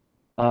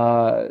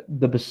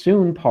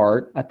bassoon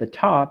part at the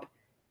top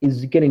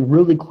is getting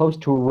really close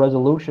to a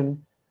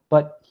resolution,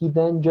 but he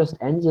then just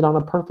ends it on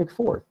a perfect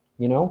fourth,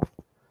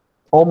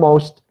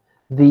 Almost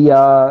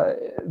the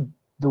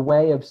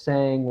way of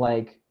saying,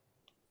 like,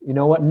 you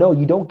know what, no,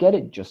 you don't get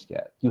it just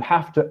yet. You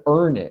have to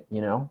earn it,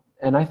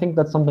 And I think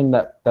that's something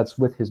that's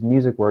with his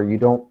music where you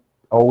don't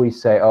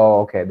always say,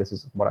 oh, okay, this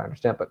is what I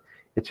understand, but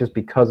it's just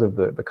because of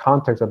the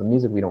context of the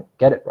music, we don't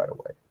get it right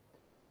away.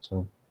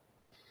 So,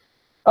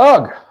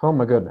 ugh, oh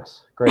my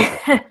goodness, great.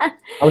 I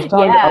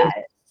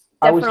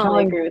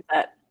definitely agree with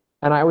that.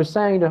 And I was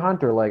saying to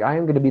Hunter, like, I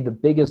am going to be the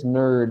biggest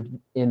nerd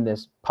in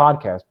this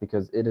podcast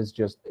because it is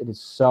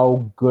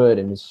so good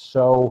and it's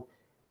so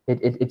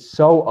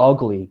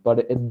ugly.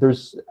 But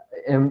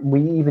and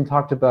we even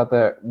talked about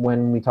that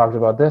when we talked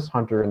about this,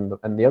 Hunter,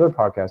 and the other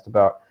podcast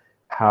about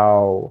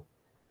how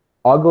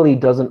ugly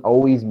doesn't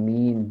always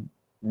mean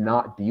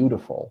not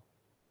beautiful.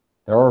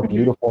 There are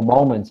beautiful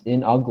moments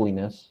in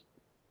ugliness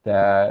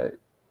that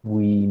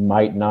we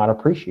might not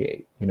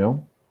appreciate, you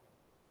know?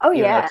 Oh,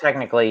 Even though yeah.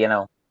 technically,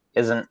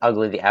 isn't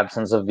ugly the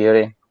absence of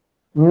beauty?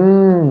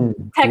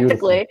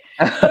 Technically.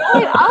 But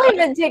I'll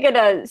even take it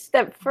a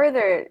step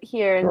further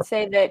here and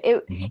say that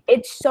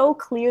it's so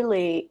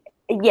clearly,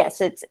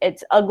 yes,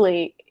 it's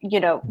ugly,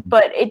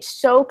 but it's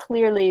so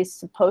clearly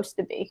supposed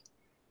to be.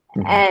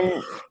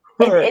 And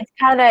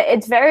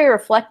it's very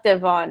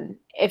reflective on,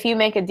 if you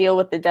make a deal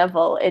with the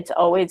devil, it's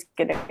always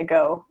going to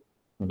go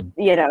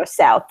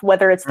south,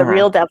 whether it's the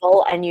real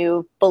devil and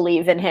you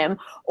believe in him,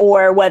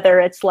 or whether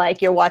it's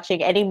like you're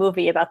watching any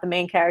movie about the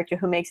main character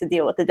who makes a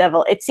deal with the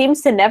devil. It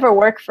seems to never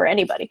work for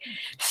anybody.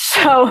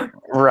 So,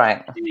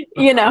 right.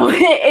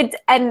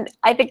 And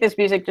I think this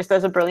music just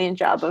does a brilliant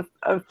job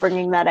of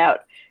bringing that out.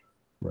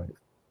 Right.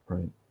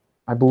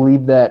 I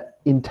believe that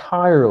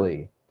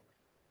entirely.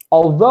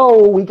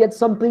 Although we get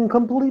something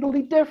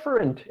completely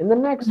different in the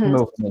next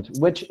movement,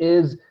 which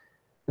is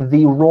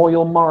the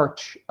Royal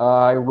March.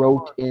 I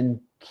wrote in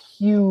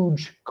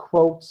huge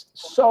quotes,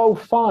 so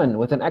fun,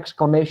 with an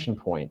exclamation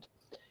point.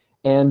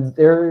 And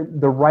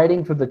the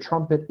writing for the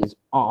trumpet is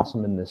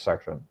awesome in this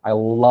section. I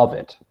love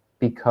it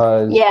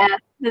because... Yeah,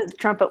 the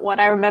trumpet one,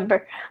 I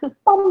remember. It's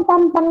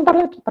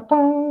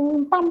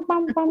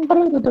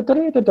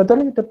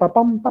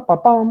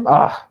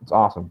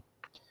awesome.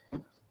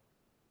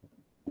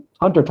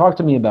 Hunter, talk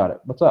to me about it.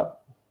 What's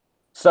up?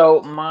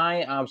 So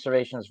my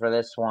observations for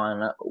this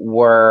one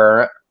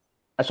were,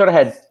 I sort of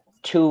had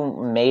two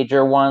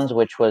major ones,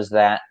 which was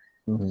that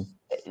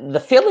the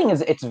feeling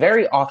is it's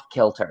very off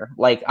kilter.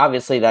 Like,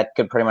 obviously that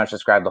could pretty much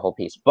describe the whole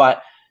piece,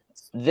 but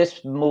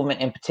this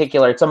movement in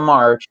particular, it's a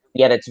march,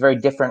 yet it's very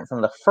different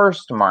from the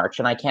first march,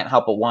 and I can't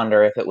help but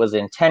wonder if it was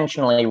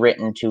intentionally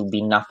written to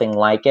be nothing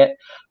like it.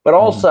 But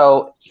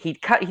also, he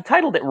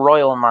titled it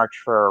Royal March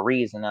for a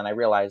reason, and I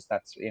realize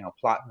that's,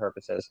 plot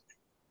purposes.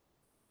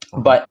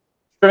 But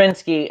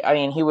Stravinsky, I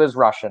mean, he was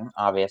Russian,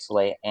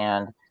 obviously,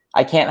 and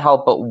I can't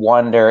help but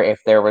wonder if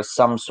there was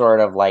some sort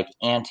of like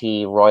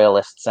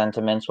anti-royalist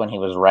sentiments when he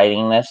was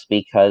writing this,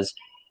 because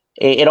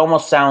it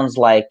almost sounds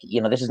like,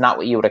 this is not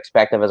what you would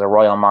expect of as a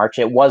royal march.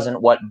 It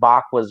wasn't what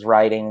Bach was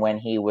writing when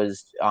he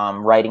was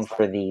writing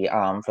for the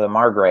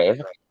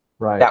Margrave.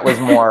 Right. That was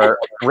more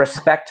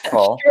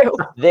respectful.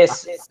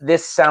 This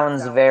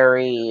sounds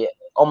very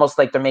almost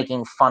like they're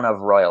making fun of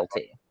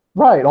royalty.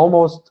 Right,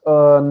 almost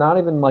not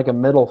even like a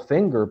middle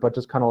finger, but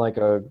just kind of like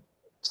a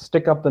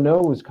stick up the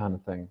nose kind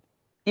of thing.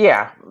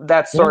 Yeah,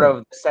 that's sort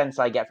of the sense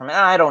I get from it.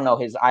 I don't know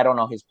his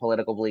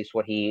political beliefs,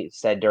 what he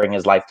said during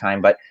his lifetime,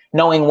 but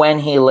knowing when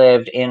he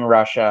lived in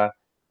Russia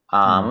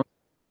was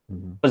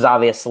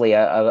obviously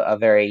a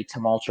very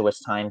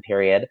tumultuous time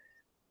period,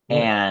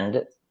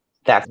 and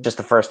that's just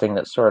the first thing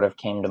that sort of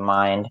came to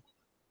mind.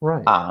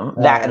 Right.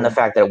 That and the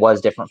fact that it was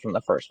different from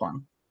the first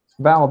one.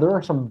 Val, there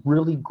are some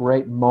really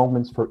great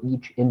moments for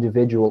each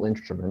individual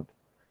instrument.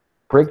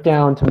 Break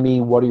down to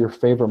me what are your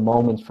favorite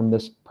moments from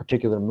this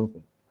particular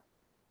movement.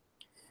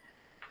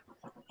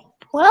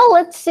 Well,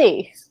 let's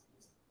see.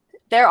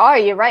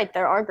 You're right,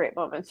 there are great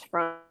moments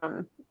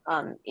from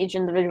each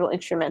individual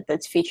instrument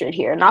that's featured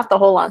here. Not the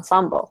whole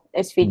ensemble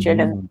is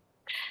featured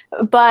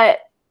but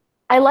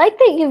I like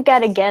that you've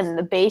got, again,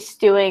 the bass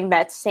doing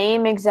that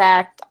same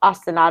exact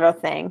ostinato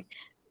thing,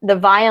 the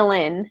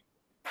violin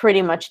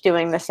pretty much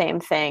doing the same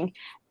thing,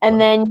 and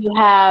then you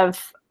have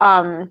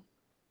the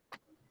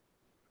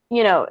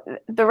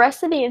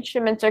rest of the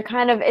instruments are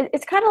kind of,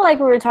 it's kind of like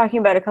we were talking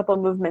about a couple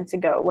of movements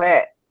ago,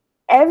 where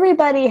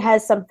everybody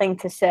has something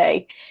to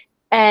say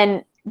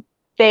and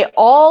they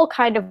all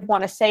kind of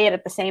want to say it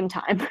at the same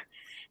time,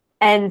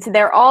 and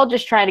they're all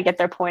just trying to get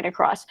their point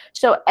across.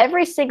 So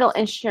every single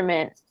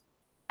instrument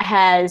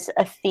has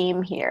a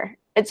theme here.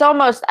 It's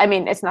almost, I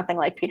mean, it's nothing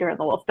like Peter and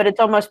the Wolf, but it's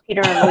almost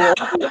Peter and the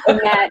Wolf in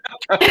that,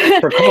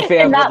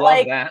 Prokofiev would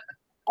love that.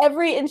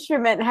 Every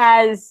instrument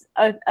has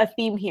a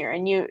theme here,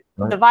 and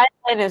the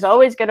violin is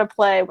always going to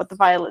play what the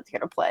violin's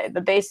going to play.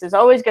 The bass is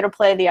always going to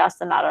play the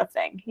ostinato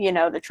thing.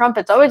 The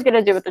trumpet's always going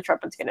to do what the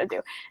trumpet's going to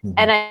do.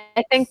 And I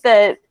think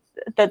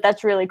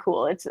that's really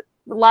cool. It's a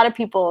lot of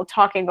people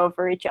talking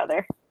over each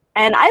other.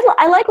 And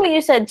I like what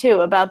you said,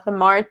 too, about the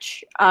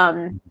march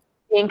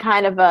being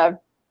kind of a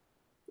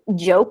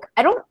joke.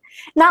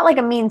 Not like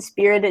a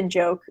mean-spirited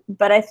joke,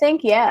 but I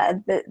think,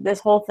 this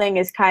whole thing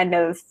is kind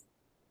of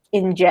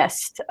in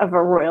jest of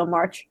a royal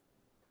march.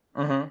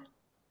 Val,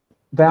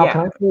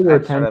 can I call your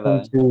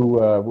attention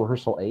to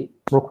rehearsal 8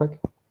 real quick?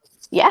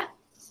 Yeah.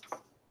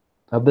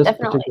 Of this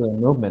particular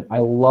movement. I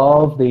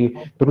love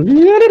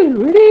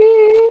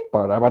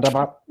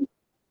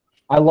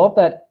I love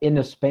that in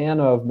a span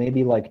of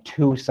maybe like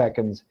 2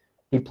 seconds,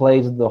 he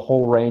plays the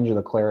whole range of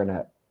the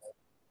clarinet.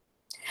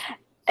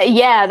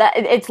 Yeah,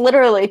 it's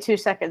literally 2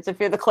 seconds if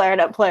you're the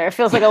clarinet player. It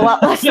feels like a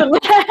lot less than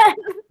that.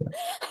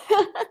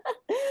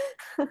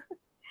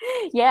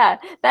 Yeah,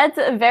 that's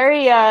a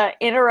very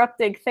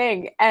interrupting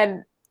thing.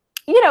 And,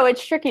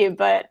 it's tricky,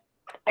 but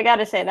I got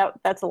to say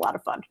that's a lot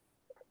of fun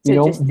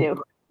to just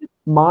do.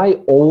 My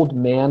old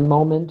man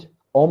moment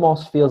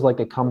almost feels like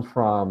it comes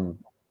from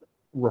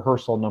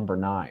rehearsal number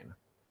 9.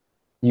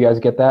 You guys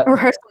get that?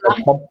 Rehearsal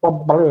 9.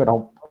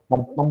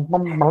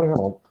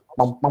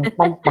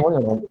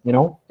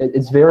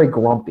 It's very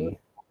grumpy.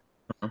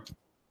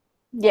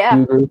 Yeah. Do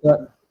you agree with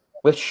that?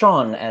 With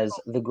Sean as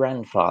the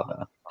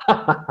grandfather.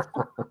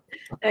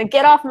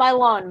 Get off my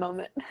lawn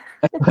moment.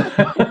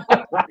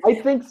 I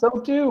think so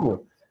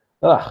too.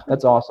 Ugh,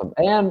 that's awesome.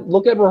 And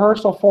look at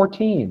rehearsal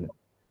 14.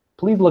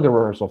 Please look at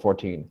rehearsal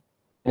 14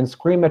 and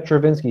scream at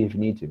Stravinsky if you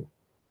need to.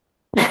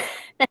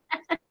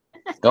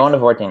 Going to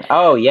 14.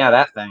 Oh, yeah,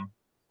 that thing.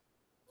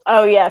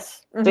 Oh,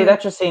 yes. Mm-hmm. See,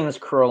 that just seems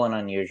cruel and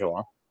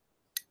unusual.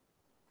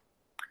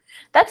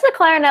 That's the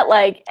clarinet,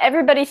 like,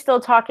 everybody's still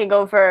talking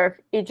over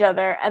each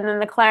other, and then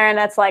the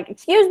clarinet's like,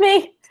 excuse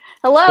me,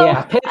 hello?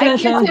 Yeah, pay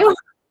attention. And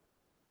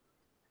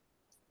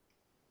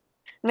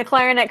the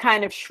clarinet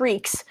kind of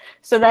shrieks,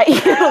 so that you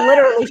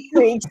literally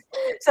shrieks,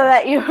 so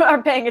that you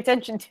are paying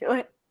attention to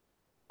it.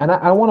 And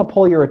I want to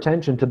pull your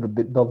attention to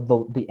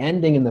the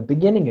ending and the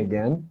beginning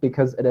again,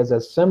 because it is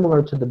as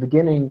similar to the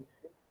beginning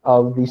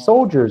of the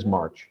Soldiers'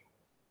 March,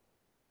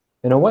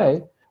 in a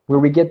way, where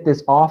we get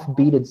this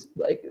offbeat. It's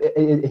like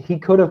he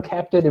could have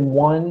kept it in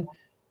one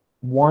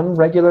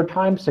regular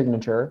time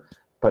signature,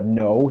 but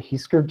no,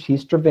 he's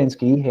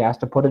Stravinsky. He has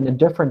to put it in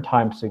different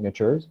time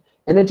signatures,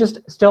 and it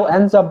just still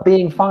ends up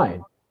being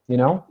fine,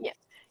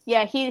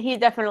 Yeah, he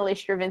definitely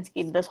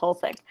Stravinsky'd this whole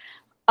thing.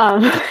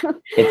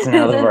 It's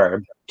now the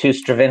verb to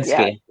Stravinsky.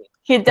 Yeah,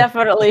 he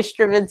definitely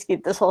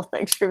Stravinsky'd this whole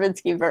thing.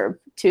 Stravinsky verb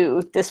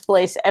to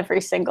displace every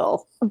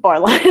single bar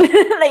line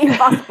that you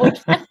possibly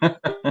can.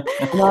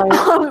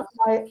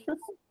 I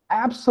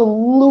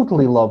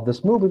absolutely love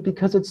this movement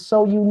because it's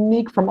so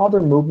unique from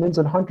other movements.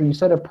 And Hunter, you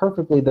said it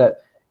perfectly,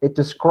 that it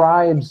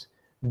describes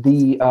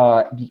the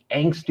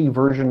angsty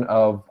version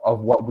of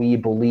what we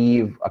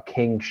believe a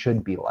king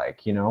should be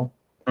like.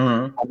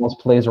 Mm-hmm. Almost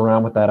plays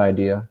around with that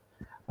idea.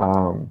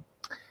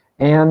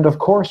 And of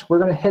course, we're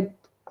going to hit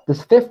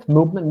this 5th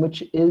movement,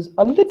 which is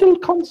a little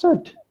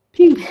concert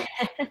piece.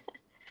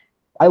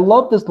 I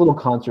love this little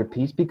concert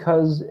piece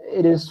because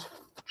it is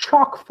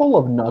chock full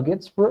of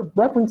nuggets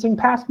referencing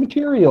past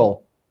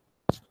material.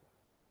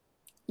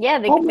 Yeah,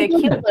 the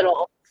cute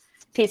little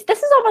piece.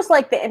 This is almost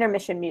like the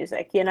intermission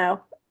music, the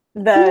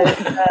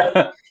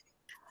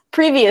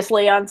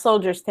previously on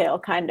Soldier's Tale,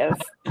 kind of.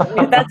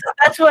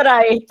 That's what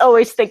I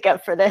always think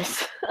of for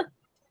this.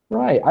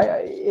 Right.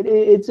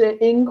 It's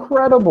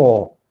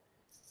incredible.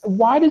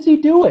 Why does he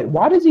do it?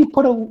 Why does he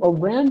put a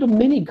random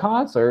mini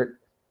concert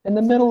in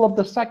the middle of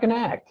the 2nd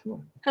act?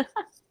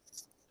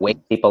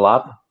 Wake people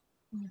up.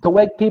 To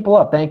wake people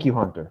up. Thank you,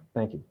 Hunter.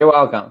 Thank you. You're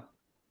welcome.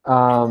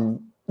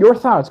 Your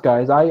thoughts,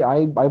 guys.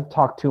 I've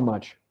talked too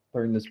much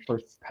during this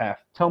first half.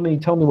 Tell me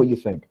what you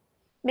think.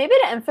 Maybe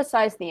to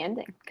emphasize the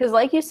ending, because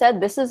like you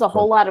said, this is a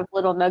whole lot of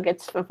little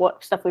nuggets of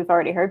what stuff we've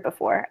already heard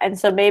before, and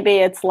so maybe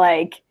it's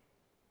like,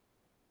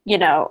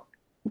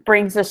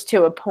 brings us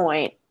to a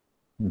point,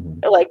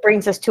 like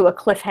brings us to a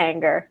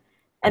cliffhanger,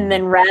 and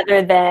then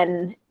rather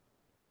than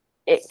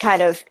it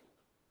kind of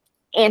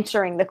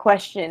answering the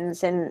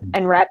questions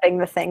and wrapping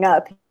the thing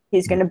up,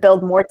 he's going to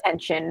build more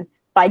tension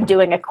by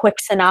doing a quick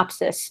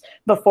synopsis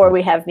before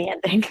we have the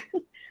ending.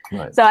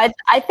 Right. So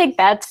I think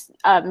that's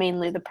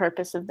mainly the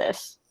purpose of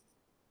this.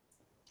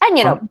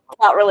 And,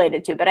 not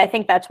related to, but I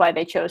think that's why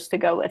they chose to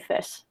go with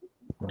this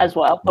as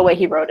well, the way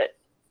he wrote it.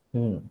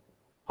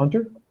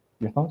 Hunter,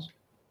 your thoughts?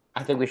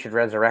 I think we should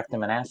resurrect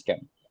him and ask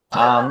him.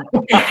 That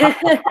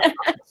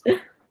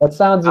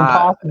sounds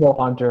impossible,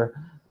 Hunter.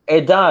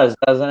 It does,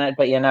 doesn't it?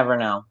 But you never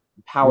know.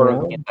 Power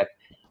of music.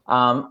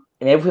 And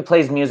if he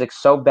plays music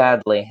so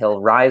badly,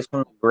 he'll rise from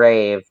the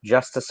grave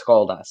just to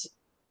scold us.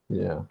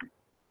 Yeah.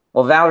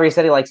 Well, Valerie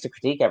said he likes to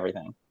critique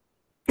everything.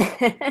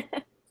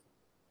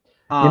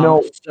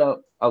 Oh,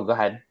 go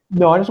ahead.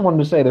 No, I just wanted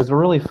to say there's a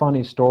really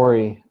funny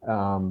story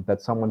that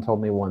someone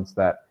told me once,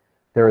 that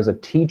there was a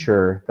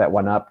teacher that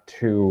went up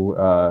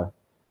to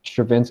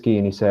Stravinsky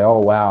and he said, "Oh,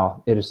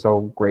 wow, it is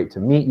so great to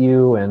meet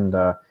you, and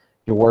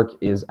your work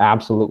is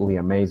absolutely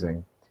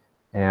amazing."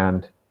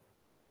 And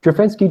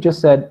Stravinsky just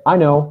said, "I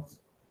know."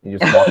 He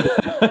just walked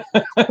away.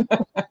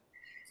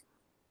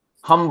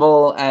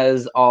 Humble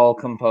as all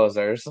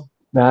composers.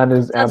 That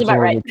is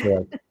absolutely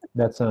correct.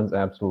 That sounds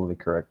absolutely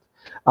correct.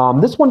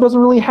 This one doesn't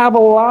really have a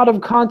lot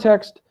of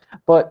context,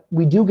 but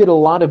we do get a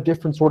lot of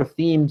different sort of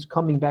themes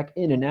coming back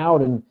in and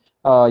out, and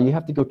you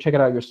have to go check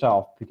it out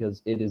yourself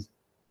because it is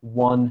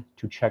one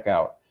to check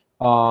out.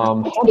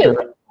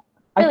 Hunter,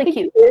 Really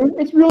cute.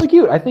 It's really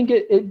cute. I think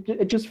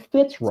it just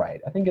fits right.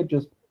 I think it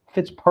just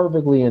fits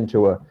perfectly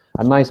into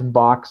a nice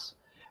box.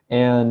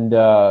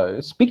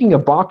 And speaking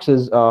of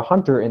boxes,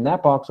 Hunter, in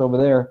that box over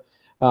there,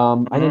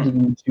 I need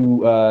you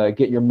to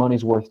get your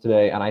money's worth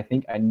today, and I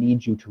think I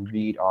need you to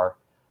read our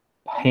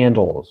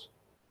handles.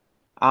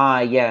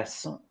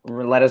 Yes.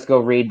 Let us go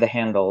read the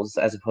handles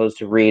as opposed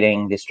to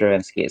reading the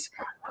Stravinskys.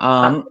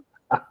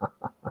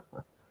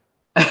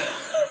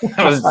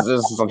 This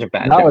is such a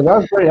bad joke.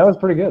 That was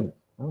pretty good.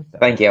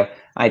 Thank you.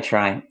 I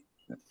try.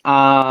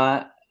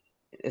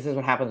 This is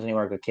what happens when you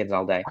work with kids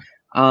all day.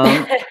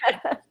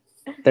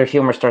 Their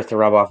humor starts to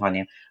rub off on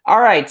you. All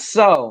right,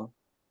 so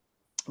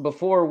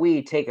before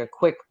we take a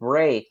quick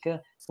break,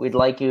 we'd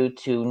like you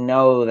to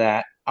know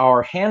that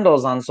our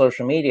handles on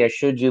social media,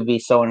 should you be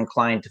so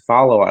inclined to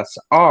follow us,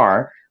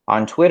 are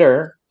on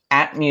Twitter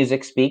at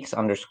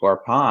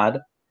MusicSpeaks_pod,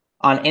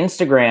 on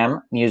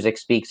Instagram,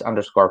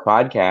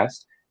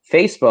 MusicSpeaks_podcast,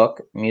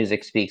 Facebook,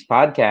 Music Speaks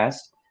Podcast,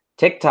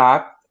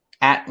 TikTok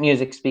at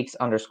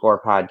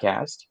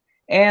MusicSpeaks_podcast,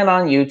 and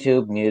on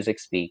YouTube, Music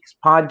Speaks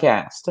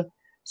Podcast.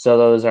 So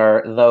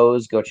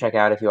those. Go check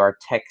out if you are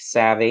tech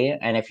savvy,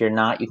 and if you're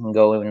not, you can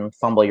go and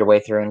fumble your way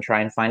through and try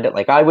and find it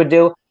like I would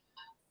do.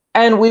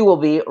 And we will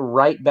be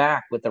right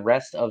back with the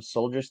rest of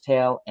Soldier's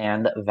Tale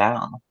and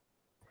Val.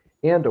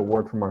 And a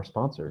word from our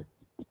sponsor,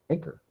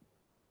 Anchor.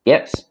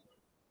 Yes.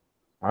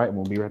 All right,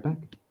 we'll be right back.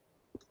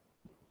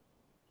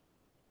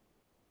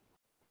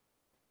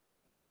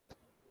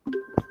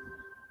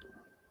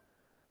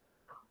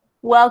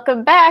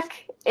 Welcome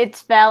back.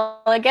 It's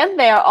Val again.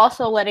 They are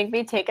also letting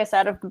me take us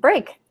out of the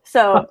break.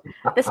 So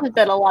this has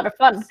been a lot of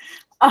fun.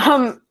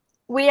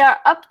 We are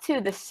up to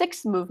the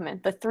sixth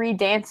movement, the three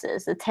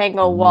dances, the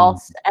tango,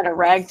 waltz, and a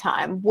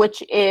ragtime,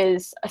 which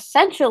is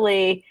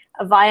essentially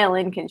a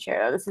violin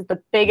concerto. This is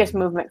the biggest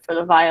movement for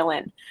the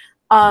violin.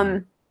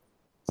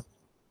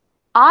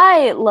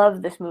 I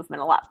love this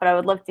movement a lot, but I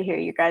would love to hear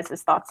you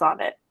guys' thoughts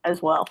on it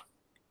as well.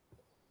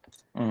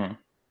 Mm-hmm.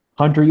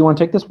 Hunter, you want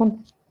to take this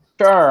one?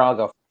 Sure, I'll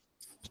go.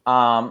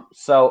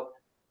 So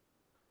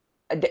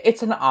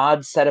it's an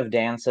odd set of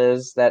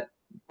dances that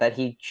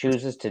he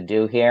chooses to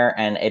do here,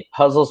 and it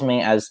puzzles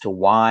me as to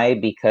why,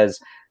 because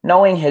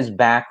knowing his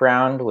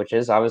background, which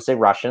is obviously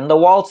Russian, the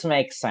waltz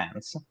makes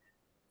sense.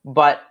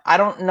 But I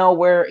don't know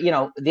where,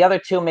 the other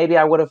two, maybe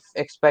I would have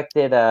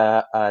expected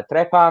a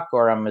trepak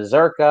or a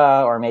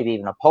mazurka or maybe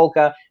even a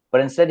polka, but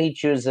instead he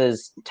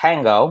chooses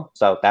tango,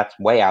 so that's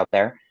way out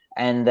there,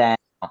 and then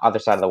other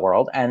side of the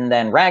world, and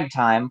then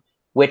ragtime,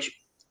 which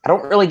I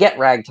don't really get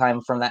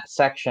ragtime from that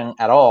section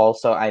at all,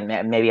 so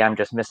maybe I'm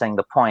just missing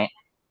the point.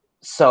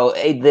 So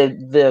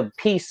the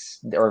piece,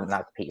 or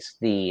not the piece,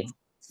 the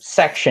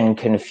section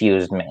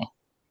confused me.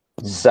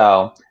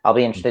 So I'll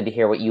be interested to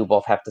hear what you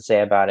both have to say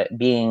about it,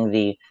 being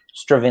the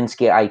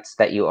Stravinskyites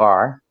that you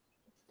are.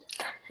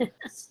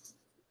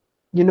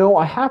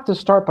 I have to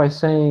start by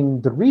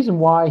saying the reason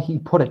why he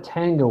put a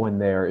tango in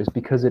there is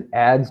because it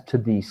adds to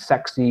the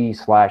sexy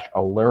 /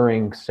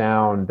 alluring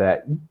sound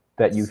that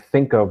you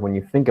think of when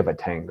you think of a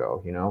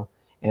tango,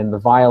 and the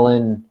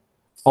violin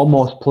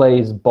almost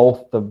plays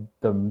both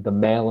the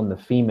male and the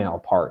female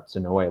parts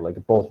in a way, like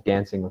both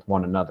dancing with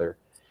one another.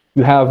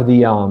 You have the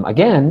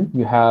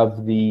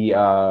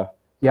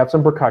you have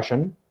some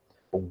percussion,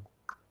 boom,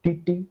 dee,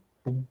 dee,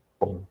 boom,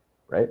 boom,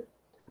 right?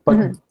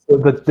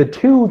 But the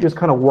two just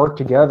kind of work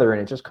together,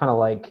 and it's just kind of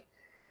like,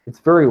 it's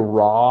very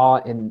raw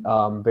and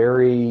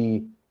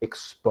very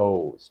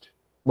exposed,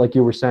 like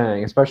you were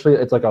saying. Especially,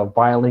 it's like a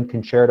violin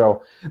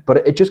concerto, but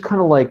it just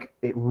kind of like,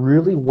 it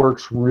really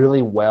works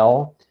really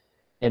well,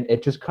 and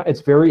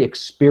it's very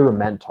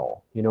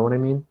experimental. You know what I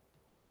mean?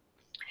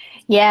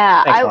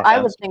 Yeah, I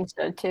would think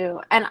so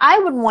too. And I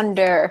would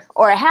wonder,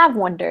 or I have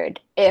wondered,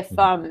 if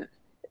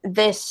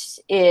this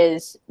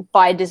is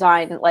by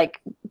design,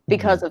 like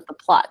because of the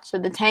plot. So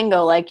the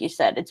tango, like you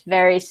said, it's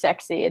very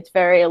sexy, it's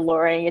very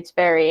alluring, it's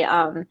very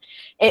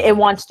it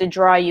wants to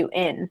draw you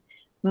in,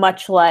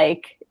 much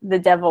like the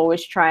devil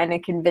was trying to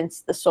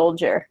convince the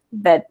soldier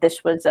that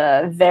this was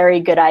a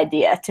very good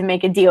idea, to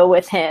make a deal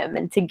with him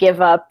and to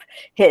give up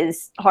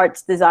his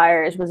heart's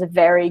desires was a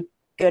very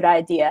good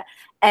idea.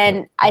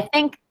 And I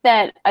think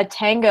that a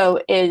tango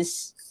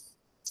is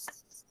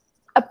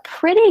a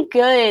pretty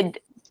good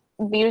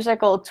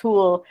musical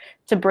tool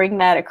to bring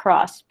that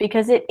across,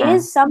 because it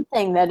is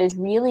something that is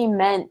really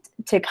meant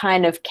to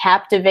kind of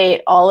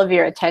captivate all of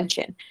your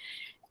attention.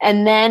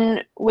 And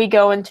then we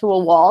go into a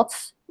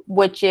waltz,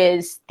 which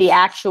is the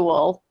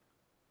actual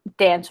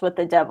dance with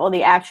the devil,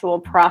 the actual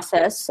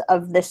process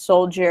of the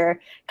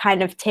soldier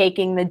kind of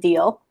taking the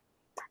deal.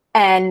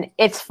 And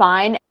it's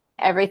fine.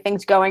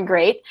 Everything's going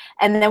great.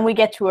 And then we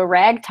get to a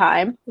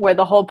ragtime, where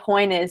the whole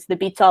point is the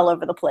beat's all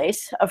over the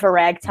place of a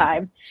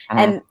ragtime.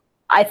 And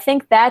I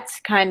think that's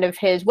kind of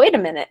his, wait a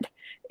minute,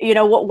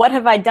 what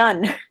have I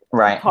done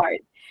part.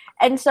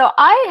 And so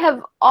I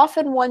have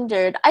often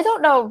wondered, I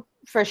don't know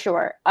for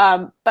sure,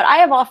 but I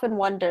have often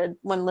wondered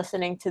when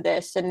listening to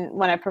this and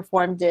when I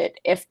performed it,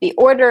 if the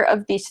order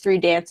of these three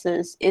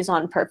dances is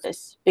on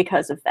purpose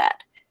because of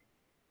that.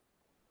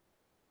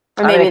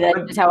 Or maybe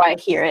that is how I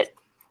hear it.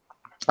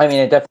 I mean,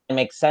 it definitely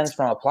makes sense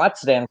from a plot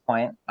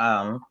standpoint.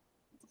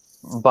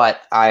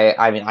 But I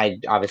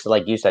obviously,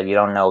 like you said, you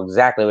don't know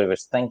exactly what he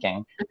was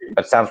thinking,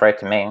 but it sounds right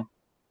to me.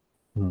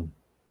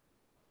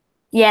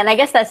 Yeah, and I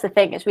guess that's the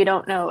thing is we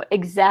don't know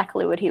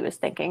exactly what he was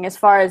thinking. As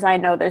far as I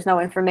know, there's no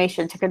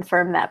information to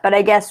confirm that. But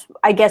I guess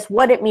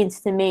what it means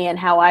to me and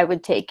how I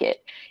would take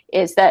it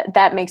is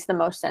that makes the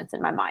most sense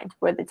in my mind.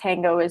 Where the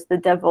tango is the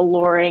devil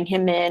luring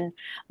him in,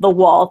 the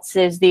waltz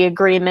is the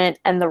agreement,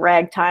 and the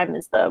ragtime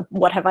is the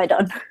what have I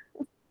done?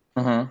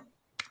 Mm-hmm.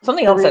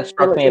 Something else that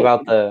struck me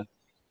about the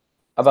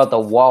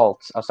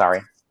waltz. Oh,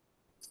 sorry.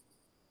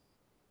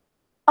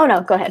 Oh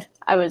no, go ahead.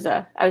 I was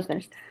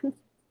finished.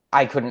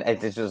 I couldn't.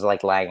 It was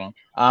like lagging.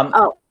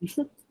 Oh.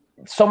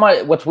 So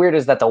much. What's weird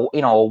is that a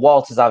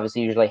waltz is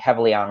obviously usually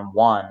heavily on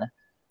one,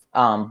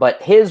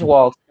 but his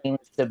waltz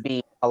seems to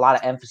be a lot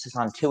of emphasis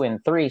on 2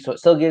 and 3, so it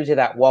still gives you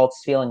that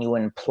waltz feeling. You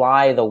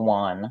imply the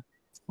one,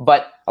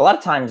 but a lot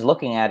of times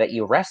looking at it,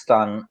 you rest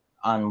on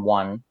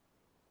one.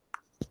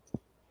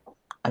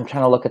 I'm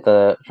trying to look at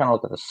the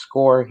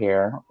score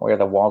here, where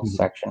the waltz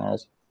section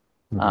is.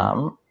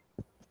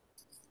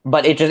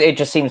 But it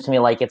just seems to me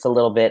like it's a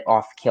little bit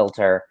off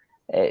kilter.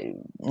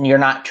 You're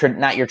not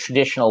your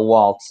traditional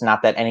waltz.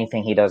 Not that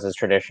anything he does is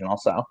traditional.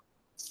 So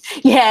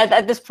yeah,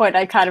 at this point,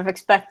 I kind of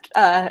expect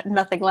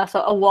nothing less.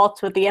 A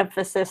waltz with the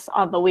emphasis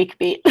on the weak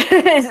beat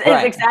is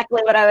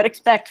exactly what I would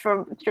expect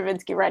from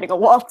Stravinsky writing a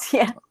waltz.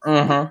 Yeah.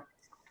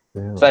 Mm-hmm.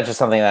 Yeah. So that's just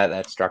something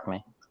that struck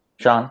me.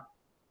 Sean?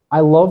 I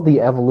love the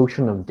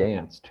evolution of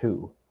dance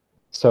too.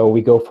 So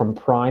we go from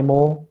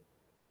primal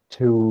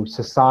to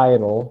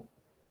societal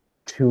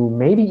to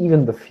maybe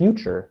even the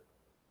future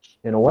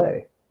in a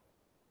way.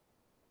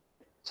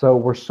 So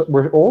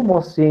we're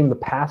almost seeing the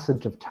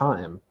passage of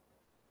time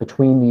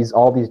between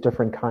all these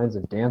different kinds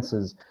of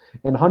dances.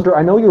 And Hunter,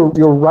 I know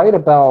you're right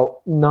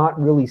about not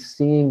really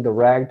seeing the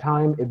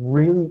ragtime. It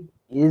really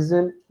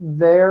isn't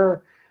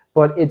there,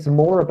 but it's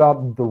more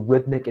about the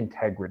rhythmic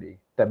integrity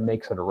that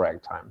makes it a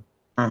ragtime.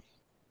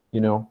 You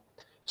know?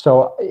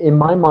 So in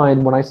my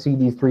mind, when I see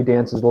these 3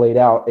 dances laid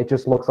out, it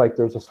just looks like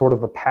there's a sort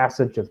of a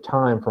passage of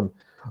time from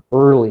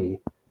early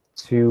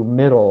to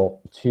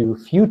middle to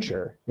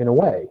future in a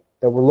way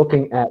that we're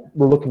looking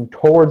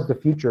towards the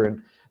future.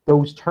 And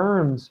those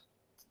terms,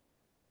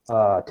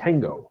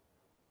 tango,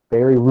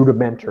 very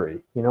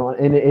rudimentary,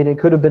 and it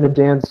could have been a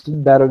dance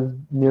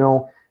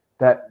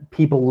that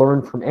people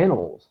learned from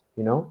animals,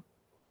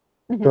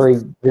 mm-hmm. very,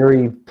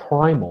 very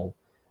primal.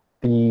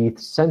 The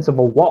sense of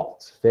a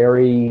waltz,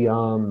 very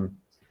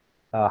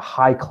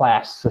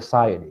high-class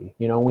society.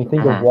 When we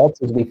think of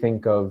waltzes, we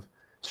think of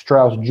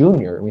Strauss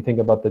Jr., and we think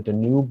about the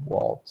Danube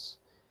waltz.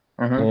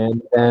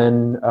 And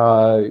then,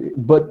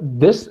 but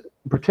this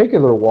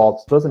particular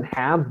waltz doesn't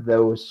have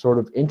those sort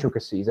of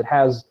intricacies. It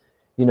has,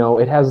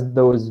 it has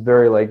those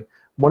very, like,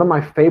 one of my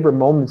favorite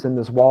moments in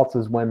this waltz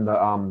is when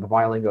the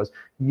violin goes,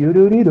 and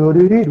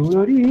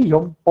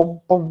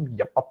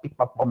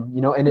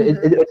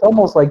it's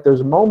almost like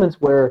there's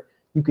moments where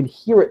you can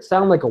hear it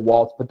sound like a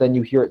waltz, but then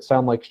you hear it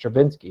sound like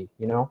Stravinsky,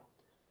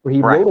 where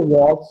he wrote a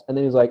waltz and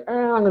then he's like,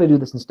 I'm going to do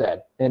this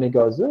instead. And it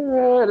goes,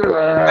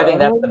 I think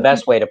that's the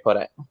best way to put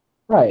it.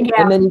 Right.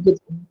 Yeah. And then he gets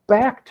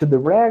back to the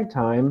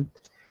ragtime,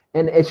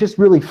 and it's just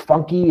really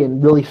funky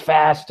and really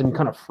fast and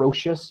kind of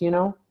ferocious,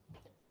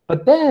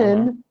 But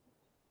then,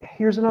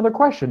 here's another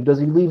question. Does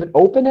he leave it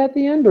open at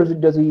the end, or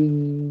does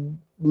he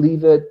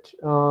leave it,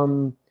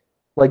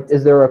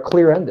 is there a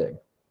clear ending?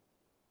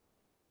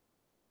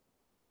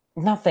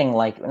 Nothing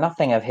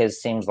of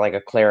his seems like a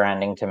clear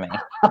ending to me.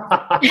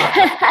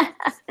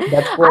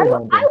 That's great.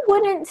 I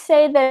wouldn't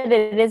say that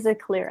it is a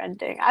clear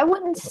ending. I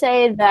wouldn't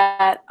say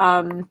that,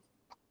 I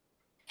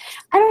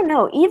don't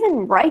know,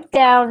 even right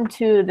down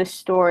to the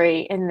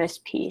story in this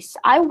piece,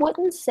 I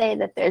wouldn't say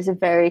that there's a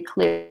very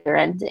clear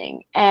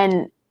ending.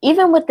 And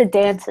even with the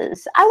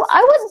dances,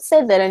 I wouldn't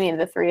say that any of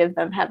the 3 of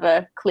them have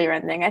a clear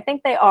ending. I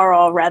think they are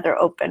all rather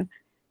open.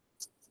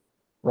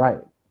 Right.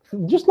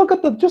 Just look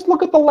at the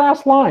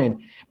last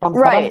line.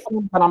 Right.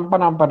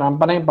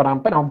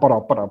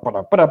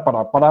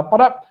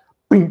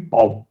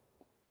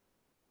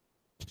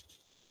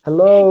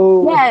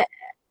 Hello. Yeah.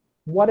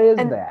 What is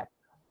that?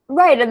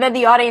 Right, and then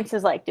the audience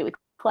is like, do we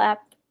clap?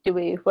 Do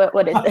we,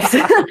 what is this?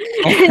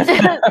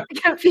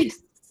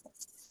 Confused.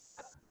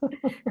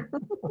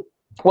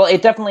 Well,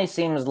 it definitely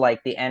seems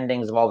like the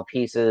endings of all the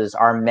pieces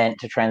are meant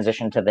to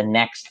transition to the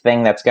next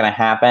thing that's going to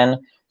happen.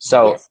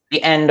 So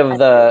the end of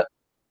the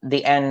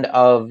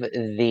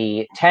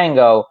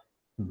tango,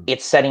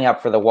 it's setting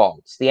up for the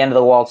waltz. The end of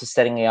the waltz is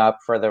setting you up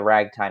for the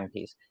ragtime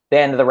piece. The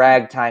end of the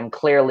ragtime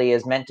clearly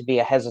is meant to be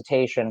a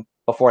hesitation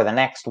before the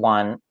next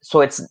one.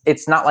 So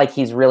it's not like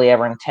he's really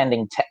ever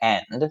intending to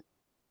end.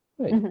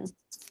 Right.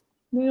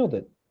 Nailed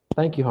it.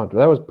 Thank you, Hunter.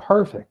 That was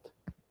perfect.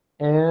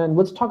 And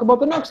let's talk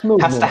about the next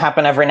movement. Has to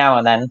happen every now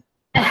and then.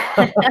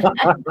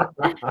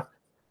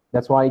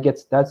 That's how he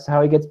gets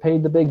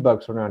paid the big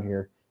bucks around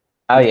here.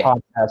 Oh, yeah.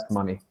 Podcast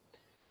money.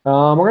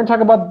 We're going to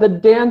talk about the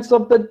Dance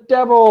of the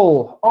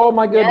Devil. Oh,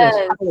 my goodness.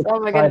 Yes. Oh,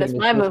 my goodness.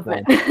 My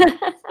movement.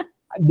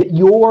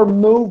 Your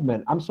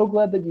movement. I'm so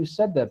glad that you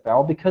said that,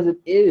 Val, because it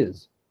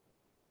is.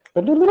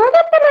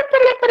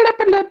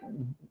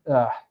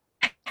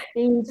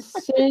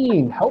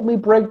 Insane. Help me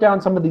break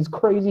down some of these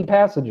crazy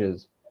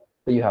passages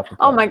that you have to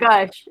play. Oh my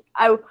gosh.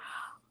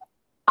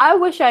 I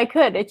wish I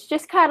could. It's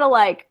just kind of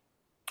like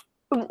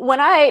when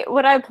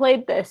I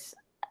played this,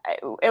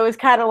 it was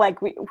kind of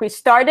like we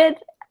started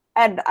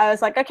and I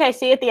was like, okay,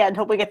 see you at the end.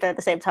 Hope we get there at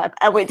the same time.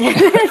 And we did.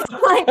 It's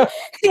like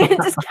you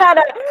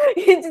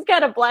just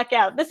kind of black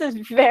out. This is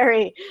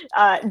very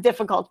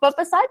difficult. But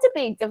besides it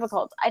being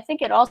difficult, I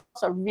think it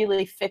also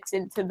really fits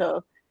into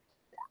the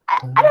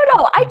I don't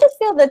know. I just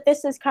feel that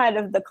this is kind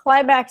of the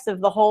climax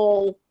of the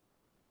whole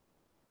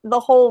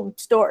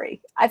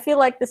story. I feel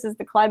like this is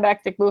the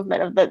climactic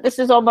movement of this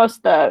is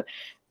almost the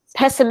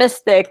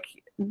pessimistic,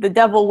 the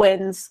devil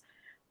wins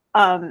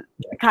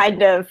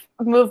kind of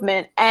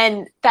movement.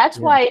 And that's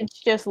why it's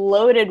just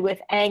loaded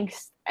with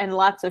angst and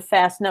lots of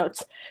fast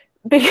notes,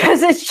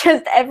 because it's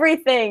just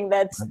everything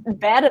that's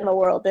bad in the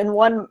world in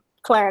one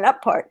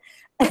clarinet part.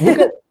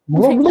 Look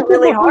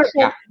really hard.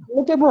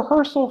 Look at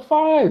rehearsal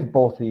 5,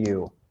 both of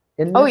you.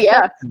 Oh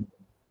yeah.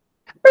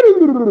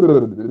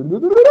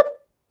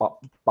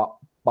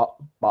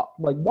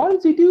 Like, why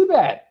does he do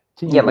that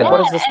to you? Yeah, like,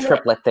 what is this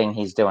triplet thing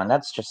he's doing?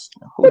 That's just,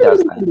 who does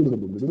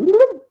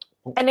that?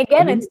 And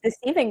again, it's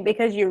deceiving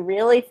because you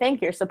really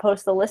think you're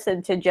supposed to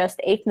listen to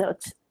just eighth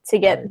notes to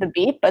get the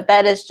beat, but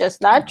that is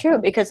just not true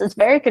because it's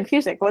very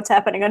confusing what's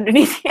happening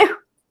underneath you.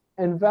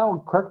 And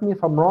Val, correct me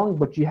if I'm wrong,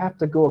 but you have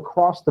to go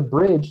across the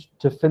bridge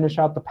to finish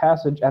out the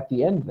passage at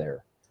the end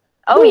there.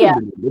 Oh, yeah.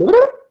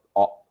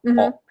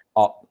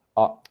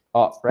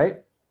 Right?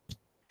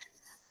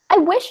 I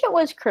wish it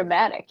was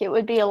chromatic. It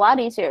would be a lot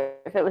easier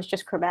if it was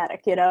just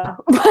chromatic, you know?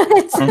 But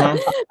it's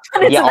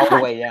all the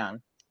way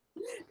down.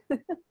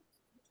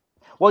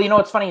 Well, you know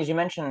what's funny is you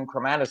mentioned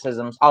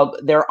chromaticisms.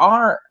 There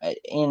are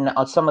in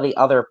some of the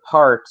other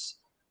parts,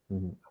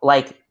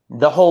 like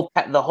the whole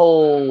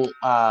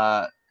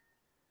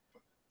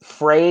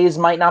phrase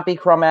might not be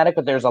chromatic,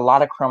 but there's a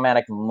lot of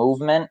chromatic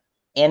movement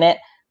in it,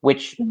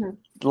 which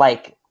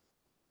like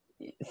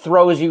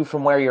throws you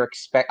from where you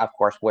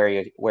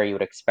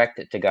would expect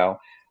it to go.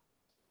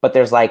 But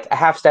there's like a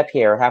half step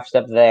here, a half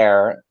step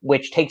there,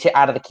 which takes you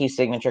out of the key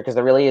signature because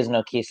there really is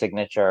no key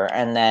signature.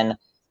 And then,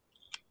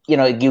 you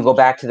know, you go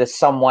back to the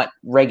somewhat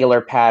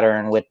regular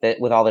pattern with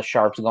all the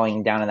sharps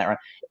going down in that run.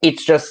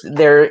 It's just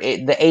the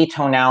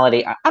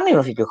atonality. I don't even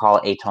know if you could call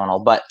it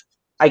atonal, but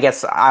I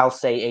guess I'll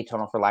say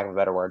atonal for lack of a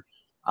better word.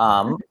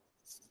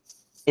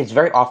 It's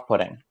very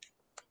off-putting.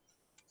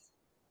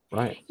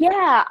 Right.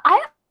 Yeah,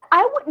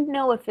 I wouldn't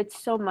know if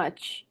it's so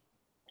much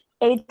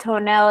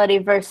atonality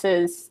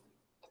versus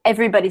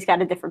everybody's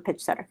got a different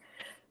pitch center.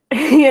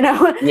 You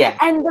know? Yeah.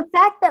 And the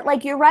fact that,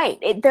 like, you're right,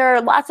 there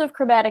are lots of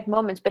chromatic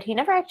moments, but he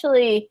never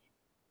actually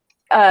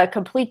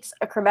completes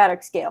a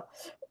chromatic scale.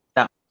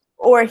 No.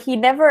 Or he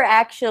never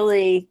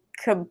actually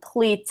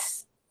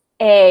completes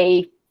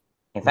a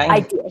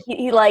idea.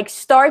 He like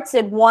starts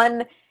in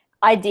one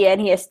idea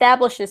and he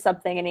establishes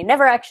something and he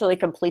never actually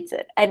completes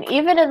it. And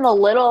even in the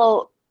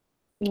little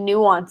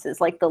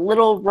nuances, like the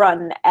little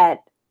run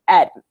at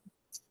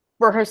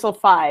rehearsal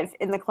 5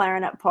 in the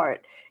clarinet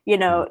part, you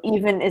know,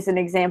 even is an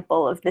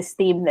example of this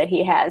theme that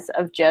he has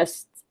of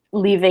just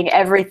leaving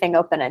everything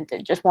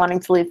open-ended, just wanting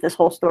to leave this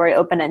whole story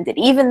open-ended.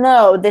 Even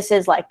though this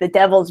is like the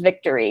devil's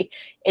victory,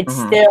 it's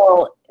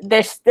still,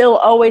 there's still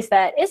always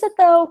that, is it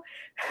though?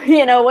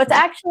 You know, what's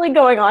actually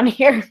going on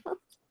here?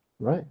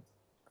 Right.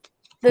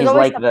 There's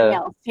always something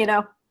else, you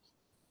know?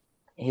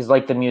 He's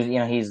like the music, you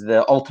know, he's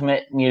the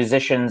ultimate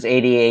musician's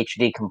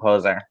ADHD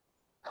composer.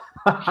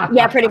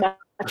 Yeah, pretty much.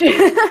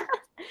 Yeah,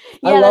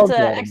 that's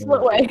an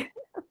excellent way.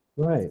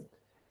 Right.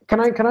 Can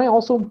I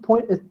also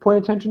point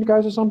attention to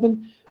guys or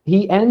something?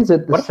 He ends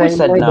it the same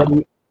way that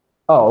he.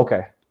 Oh,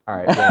 okay. All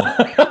right.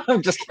 Well,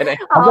 I'm just kidding.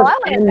 Oh, I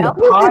want to know.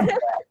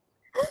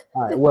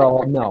 All right.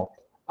 Well, no.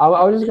 I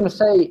was just gonna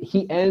say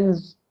he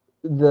ends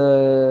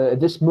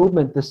this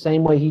movement the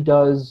same way he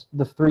does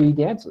the 3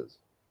 dances.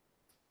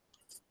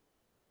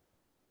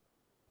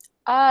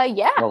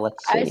 Yeah. Well,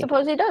 let's see. I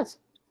suppose he does.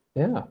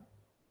 Yeah.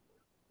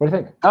 What do you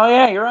think? Oh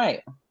yeah, you're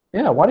right.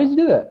 Yeah. Why did he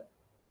do that?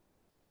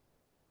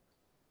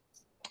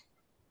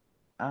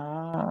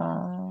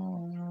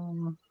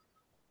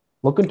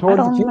 Looking toward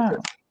the future.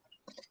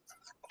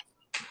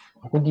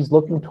 I think he's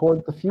looking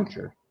toward the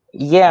future.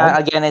 Yeah,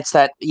 again, it's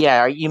that.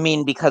 Yeah, you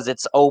mean because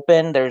it's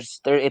open?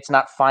 It's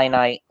not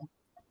finite.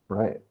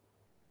 Right.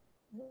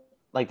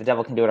 Like the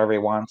devil can do whatever he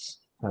wants.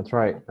 That's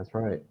right. That's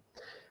right.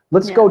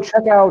 Let's go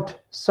check out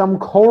some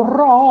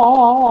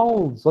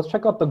chorales. Let's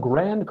check out the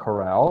grand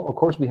chorale. Of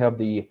course, we have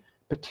the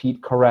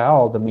petite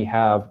chorale. Then we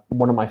have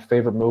one of my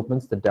favorite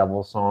movements, the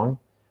devil song.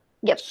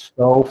 Yep.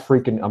 So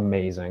freaking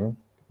amazing.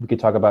 We could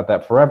talk about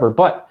that forever.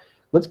 But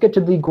let's get to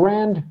the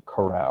grand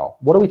chorale.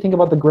 What do we think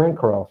about the grand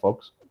chorale,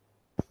 folks?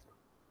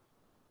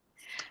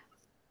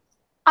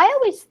 I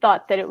always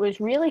thought that it was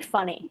really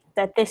funny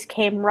that this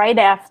came right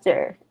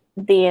after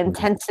the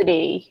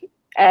intensity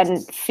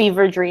and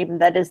fever dream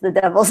that is the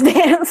devil's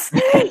dance.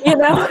 You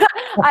know,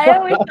 I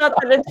always thought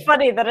that it's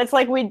funny that it's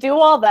like we do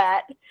all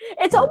that.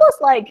 It's almost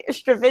like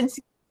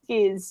Stravinsky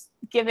is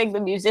giving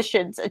the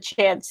musicians a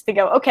chance to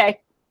go,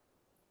 okay,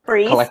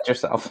 breathe. Collect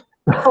yourself.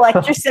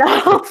 collect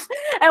yourself,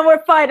 and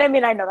we're fine. I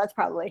mean, I know that's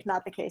probably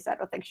not the case. I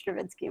don't think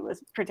Stravinsky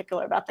was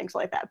particular about things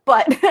like that,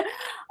 but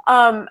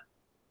I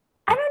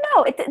don't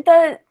know.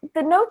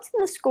 The notes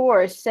in the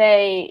score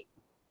say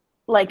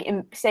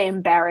say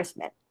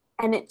embarrassment,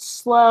 and it's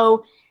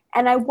slow,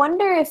 and I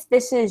wonder if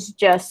this is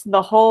just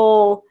the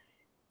whole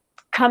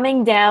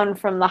coming down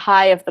from the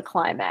high of the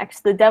climax.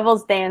 The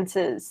devil's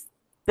dances,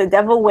 the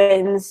devil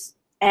wins,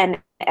 and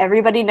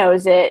everybody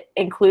knows it,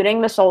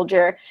 including the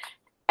soldier.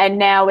 And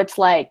now it's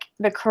like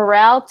the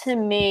corral to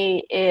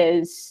me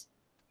is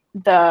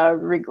the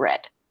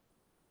regret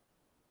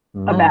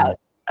about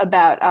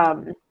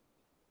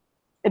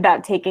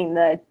taking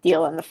the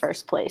deal in the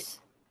first place.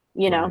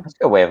 You know, That's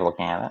a good way of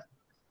looking at it.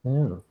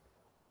 Yeah.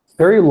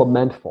 Very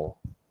lamentful.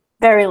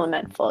 Very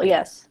lamentful.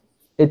 Yes.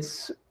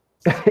 It's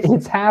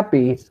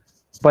happy,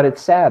 but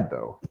it's sad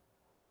though.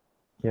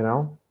 You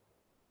know,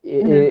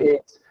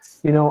 it's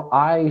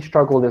I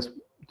struggle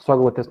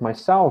with this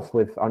myself,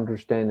 with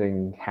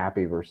understanding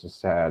happy versus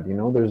sad. You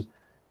know,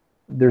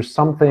 there's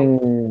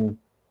something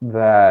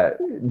that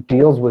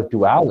deals with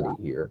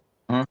duality here.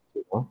 Mhm.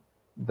 You know,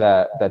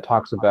 that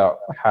talks about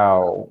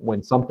how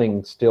when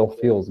something still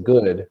feels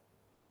good,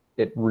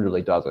 it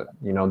really doesn't.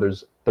 You know,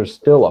 there's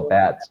still a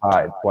bad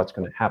side to what's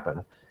going to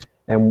happen,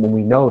 and when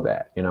we know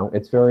that,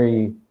 it's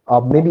very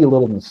maybe a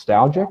little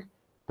nostalgic,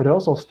 but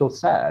also still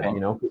sad. You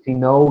know, because he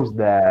knows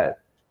that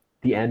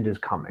the end is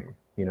coming.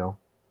 You know.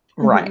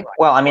 Right.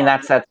 Well, I mean,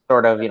 that's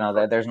sort of,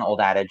 there's an old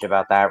adage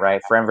about that,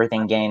 right? For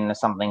everything gained,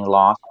 something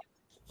lost.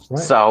 Right.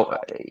 So,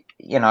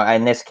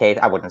 in this case,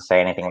 I wouldn't say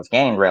anything was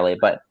gained really,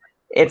 but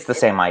it's the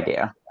same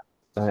idea.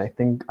 I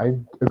think I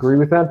agree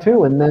with that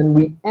too. And then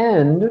we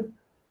end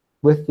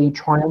with the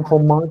triumphal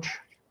march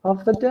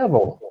of the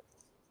devil.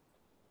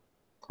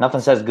 Nothing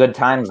says good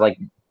times like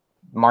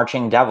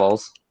marching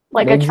devils.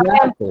 Like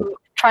Exactly. a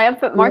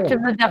triumphant march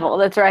of the devil.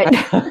 That's right.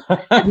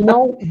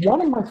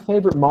 One of my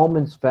favorite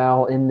moments,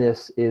 Val, in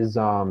this is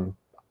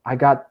I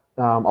got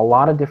a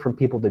lot of different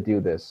people to do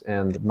this,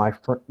 and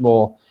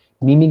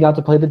Mimi got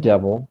to play the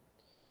devil.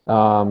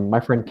 My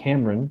friend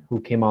Cameron,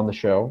 who came on the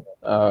show,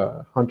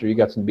 Hunter, you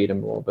got to beat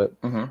him a little bit.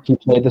 Mm-hmm. He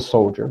played the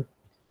soldier.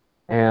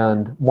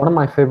 And one of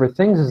my favorite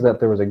things is that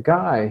there was a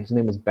guy, his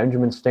name was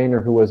Benjamin Stainer,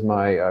 who was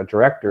my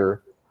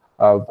director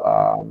of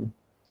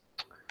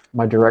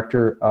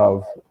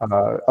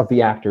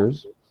the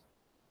actors.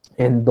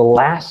 And the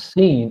last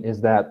scene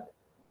is that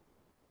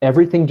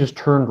everything just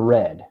turned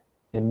red,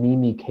 and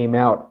Mimi came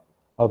out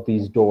of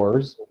these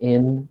doors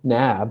in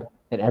Nab,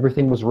 and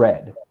everything was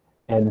red.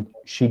 And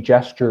she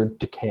gestured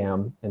to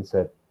Cam and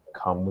said,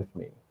 "Come with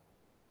me."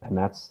 And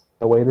that's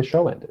the way the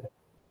show ended.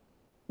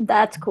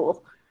 That's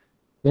cool.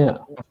 Yeah.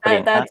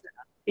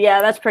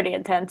 That's pretty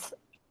intense.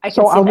 I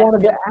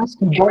wanted to ask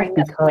you both,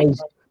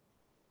 because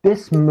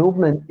this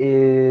movement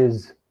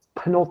is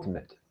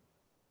penultimate.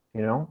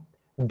 You know,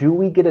 do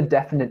we get a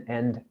definite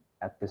end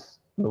at this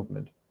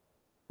movement,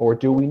 or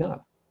do we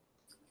not?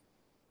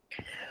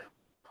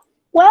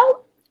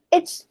 Well,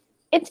 it's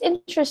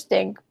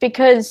interesting,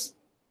 because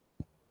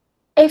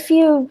if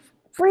you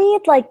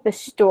read like the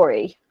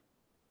story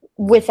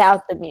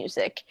without the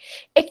music,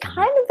 it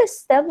kind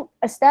of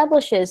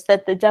establishes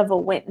that the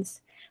devil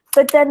wins.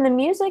 But then the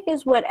music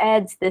is what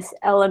adds this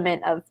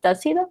element of,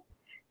 does he though?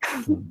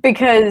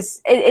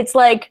 Because it's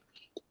like,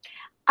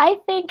 I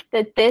think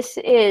that this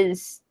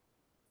is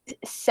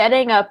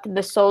setting up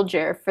the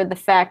soldier for the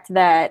fact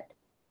that,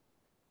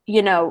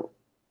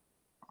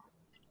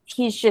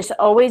 he's just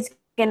always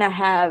going to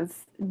have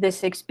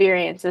this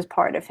experience as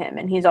part of him.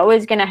 And he's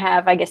always going to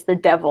have, I guess, the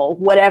devil,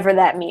 whatever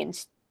that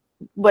means.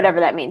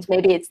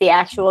 Maybe it's the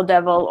actual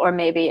devil, or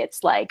maybe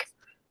it's like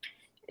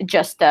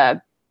just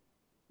the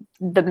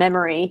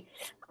memory.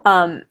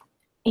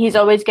 He's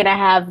always going to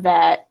have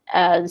that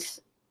as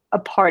a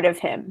part of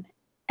him.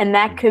 And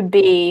that could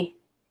be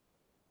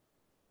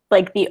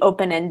like the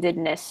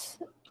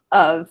open-endedness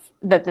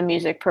that the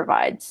music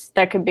provides.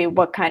 That could be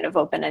what kind of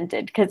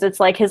open-ended, because it's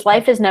like his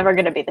life is never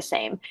going to be the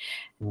same.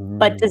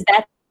 But does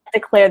that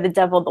declare the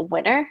devil the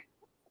winner?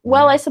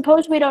 Well, I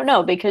suppose we don't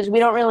know, because we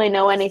don't really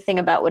know anything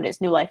about what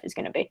his new life is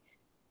going to be.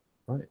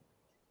 Right.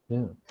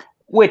 Yeah.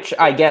 Which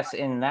I guess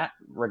in that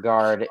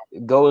regard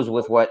goes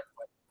with what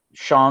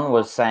Sean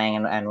was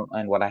saying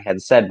and what I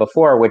had said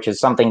before, which is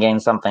something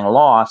gained, something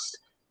lost.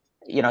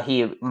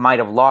 He might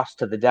have lost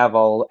to the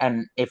devil,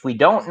 and if we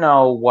don't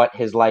know what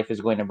his life is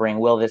going to bring,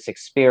 will this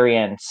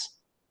experience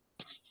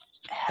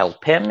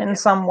help him in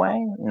some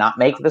way, not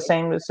make the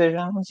same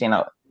decisions?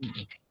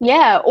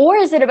 Yeah, or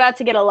is it about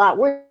to get a lot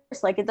worse?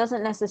 Like, it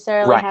doesn't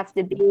necessarily have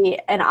to be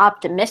an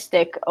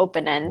optimistic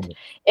open end.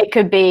 It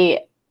could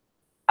be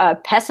a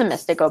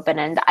pessimistic open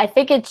end. I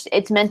think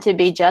it's meant to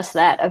be just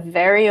that, a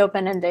very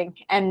open ending,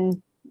 and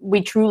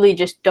we truly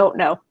just don't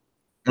know.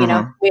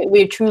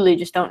 We truly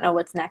just don't know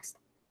what's next.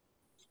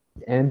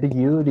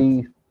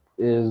 Ambiguity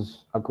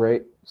is a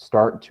great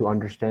start to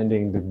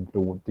understanding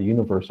the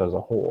universe as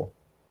a whole.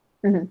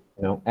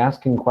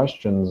 Asking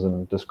questions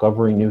and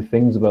discovering new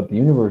things about the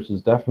universe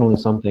is definitely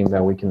something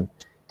that we can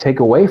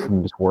take away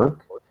from this work.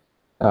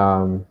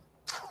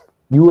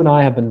 you and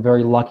I have been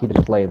very lucky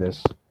to play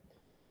this.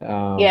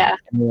 Yeah,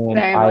 and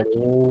very I much.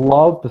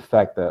 love the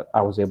fact that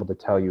I was able to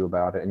tell you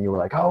about it, and you were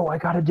like, "Oh, I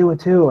got to do it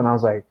too," and I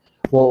was like,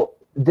 "Well,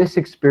 this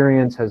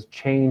experience has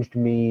changed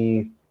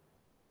me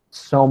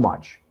so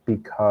much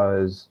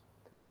because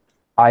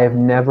I have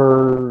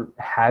never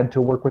had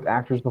to work with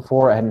actors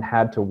before. I hadn't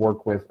had to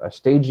work with a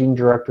staging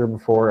director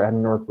before. I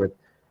hadn't worked with,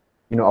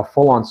 a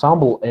full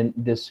ensemble in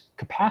this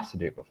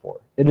capacity before.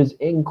 It is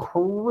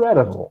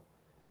incredible.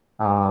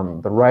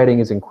 The writing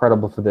is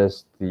incredible for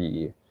this.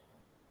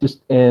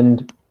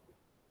 And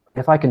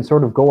if I can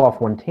sort of go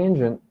off one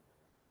tangent,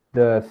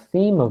 the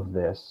theme of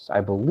this, I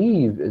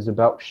believe, is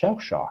about shell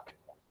shock.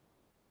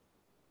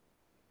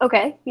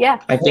 Okay, yeah.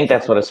 I think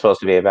that's what it's supposed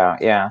to be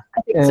about. Yeah.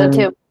 I think so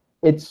too.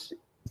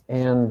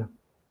 And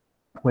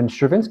when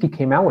Stravinsky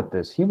came out with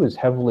this, he was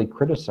heavily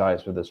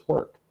criticized for this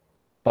work.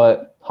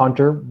 But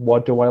Hunter,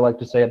 what do I like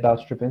to say about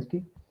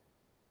Stravinsky?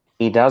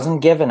 He doesn't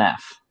give an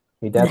F.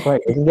 That's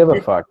right. He doesn't give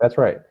a fuck. That's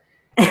right.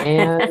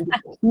 And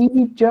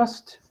he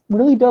just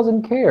really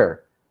doesn't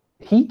care.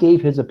 He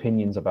gave his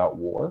opinions about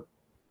war.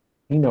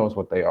 He knows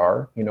what they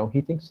are.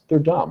 He thinks they're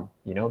dumb.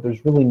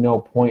 There's really no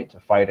point to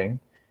fighting.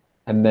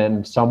 And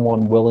then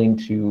someone willing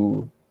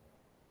to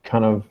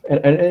kind of,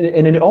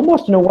 and it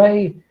almost in a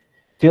way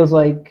feels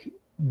like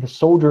the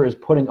soldier is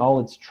putting all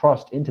its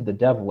trust into the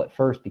devil at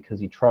first because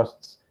he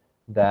trusts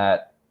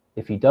that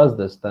if he does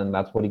this, then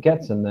that's what he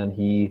gets. And then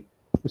he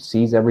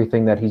sees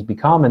everything that he's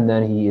become, and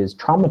then he is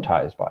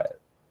traumatized by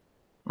it.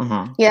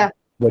 Mm-hmm. Yeah.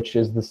 Which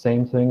is the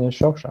same thing as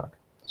shell shock.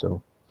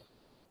 So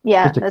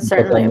yeah, that's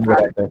certainly a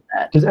product of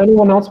that. Does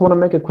anyone else want to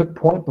make a quick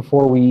point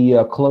before we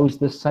close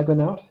this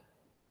segment out?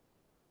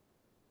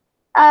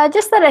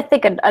 Just that I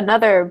think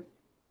another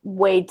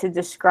way to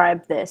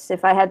describe this,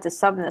 if I had to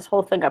sum this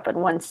whole thing up in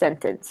one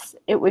sentence,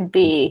 it would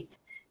be,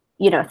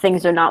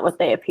 things are not what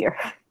they appear.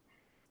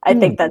 I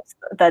think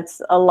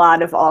that's a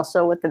lot of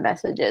also what the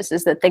message is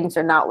that things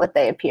are not what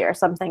they appear.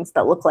 Some things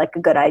that look like a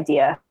good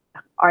idea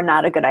are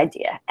not a good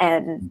idea.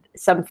 And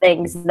some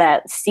things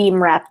that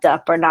seem wrapped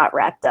up are not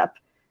wrapped up,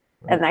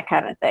 and that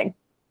kind of thing.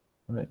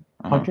 Right.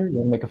 Hunter, you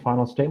want to make a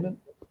final statement?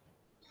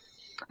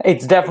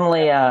 It's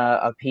definitely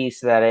a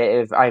piece that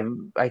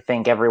I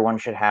think everyone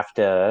should have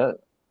to,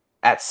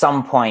 at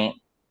some point,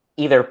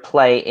 either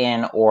play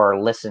in or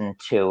listen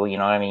to. You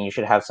know what I mean? You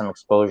should have some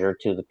exposure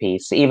to the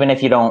piece, even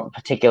if you don't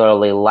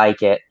particularly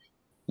like it.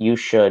 You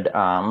should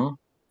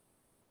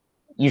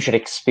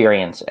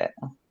experience it.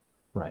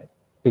 Right,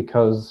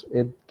 because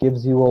it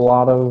gives you a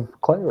lot of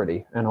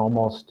clarity, and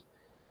almost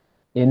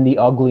in the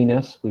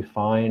ugliness we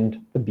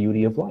find the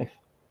beauty of life.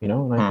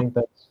 And I think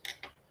that's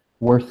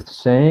worth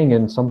saying,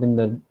 and something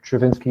that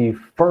Stravinsky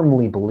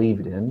firmly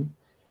believed in.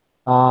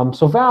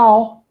 So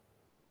Val,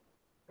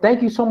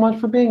 thank you so much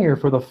for being here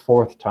for the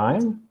 4th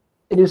time.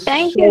 It is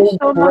Thank you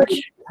so much.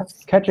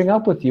 Catching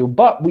up with you,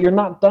 but we are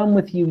not done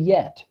with you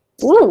yet.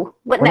 Ooh,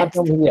 what next?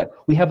 Not done with you yet.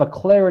 We have a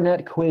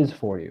clarinet quiz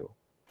for you.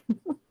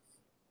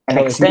 An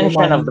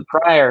extension of the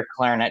prior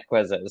clarinet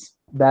quizzes.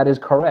 That is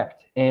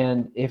correct.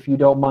 And if you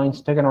don't mind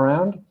sticking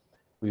around,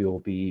 we will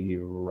be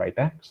right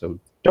back. So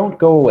don't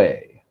go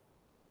away.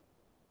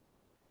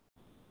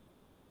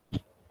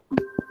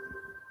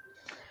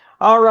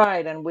 All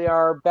right, and we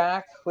are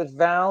back with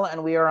Val,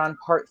 and we are on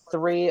part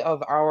 3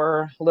 of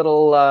our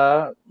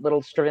little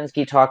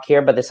Stravinsky talk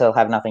here, but this will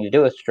have nothing to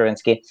do with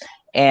Stravinsky.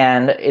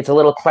 And it's a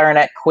little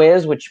clarinet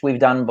quiz, which we've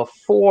done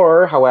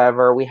before.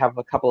 However, we have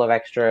a couple of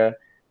extra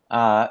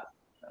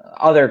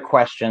other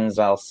questions,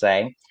 I'll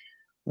say.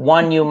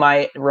 One you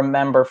might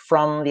remember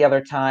from the other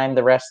time.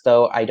 The rest,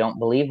 though, I don't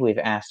believe we've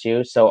asked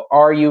you. So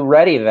are you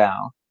ready,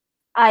 Val?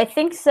 I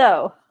think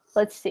so.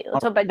 Let's see.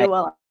 Let's hope I do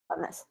well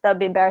on this. That would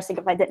be embarrassing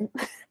if I didn't.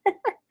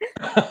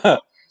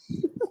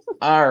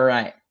 All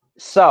right.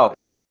 So,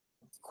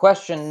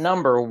 question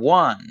number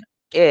 1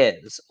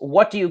 is,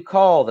 what do you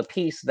call the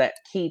piece that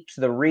keeps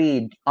the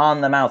reed on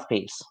the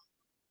mouthpiece?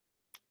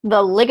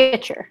 The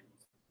ligature.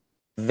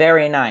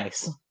 Very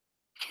nice.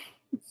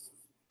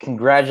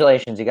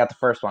 Congratulations, you got the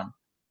first one.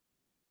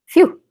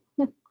 Phew.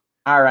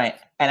 All right.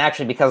 And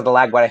actually, because of the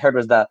lag, what I heard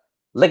was the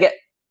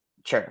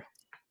ligature.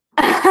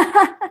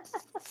 I'm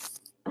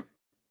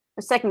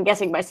second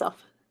guessing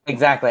myself.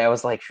 Exactly. I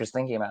was like, she was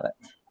thinking about it.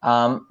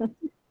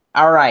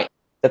 All right.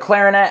 The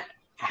clarinet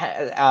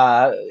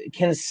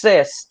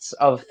consists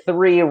of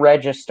 3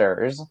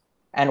 registers.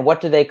 And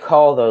what do they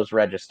call those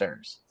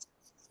registers?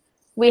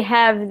 We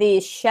have the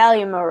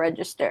chalumeau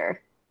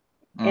register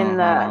in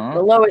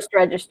the lowest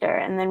register.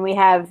 And then we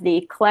have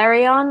the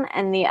clarion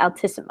and the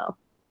altissimo.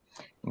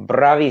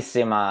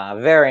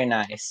 Bravissima. Very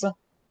nice.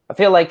 I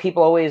feel like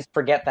people always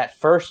forget that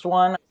first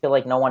one. I feel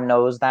like no one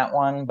knows that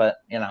one, but,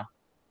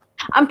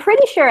 I'm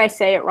pretty sure I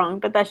say it wrong,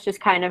 but that's just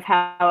kind of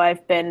how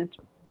I've been.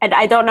 And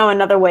I don't know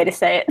another way to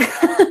say it.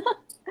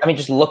 I mean,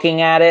 just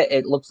looking at it,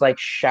 it looks like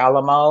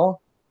chalumeau.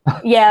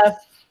 Yeah,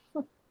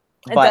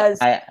 it does.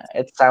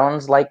 It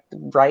sounds like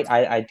right.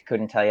 I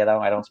couldn't tell you, though.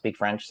 I don't speak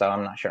French, so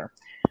I'm not sure.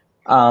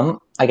 I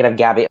could have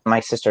Gabby, my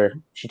sister,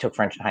 she took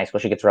French in high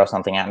school. She could throw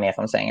something at me if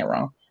I'm saying it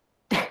wrong.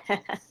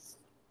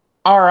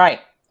 All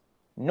right.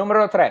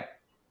 Numero tre.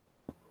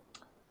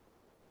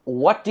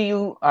 What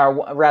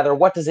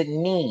does it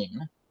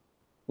mean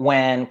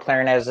when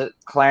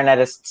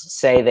clarinetists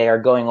say they are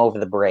going over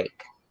the break?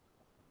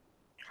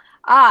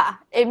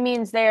 It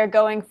means they are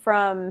going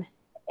from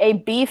a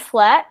B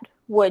flat,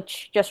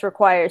 which just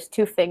requires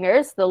two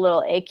fingers, the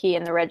little A key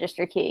and the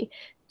register key,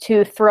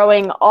 to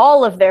throwing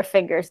all of their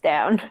fingers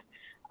down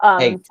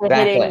to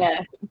hitting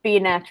a B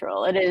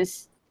natural. It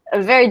is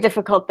a very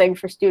difficult thing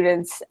for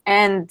students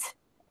and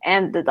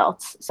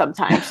adults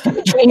sometimes to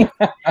achieve.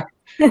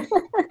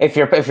 If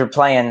you're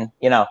playing,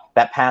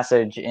 that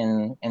passage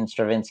in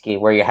Stravinsky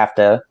where you have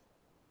to,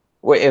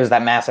 it was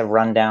that massive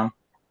rundown.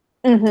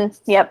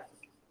 Yep,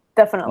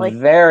 definitely.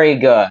 Very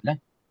good.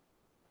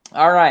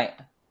 All right,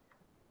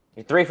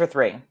 you're 3 for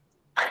 3.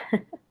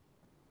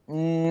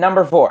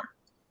 Number 4.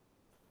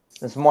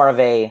 This is more of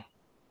a,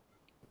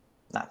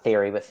 not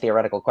theory, but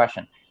theoretical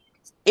question.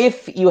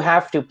 If you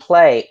have to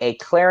play a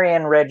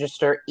clarion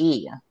register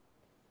E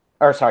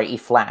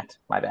flat,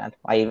 my bad.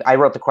 I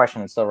wrote the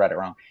question and still read it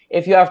wrong.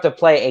 If you have to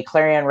play a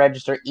clarion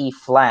register E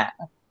flat,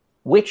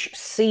 which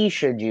C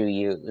should you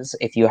use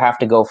if you have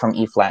to go from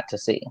E flat to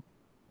C?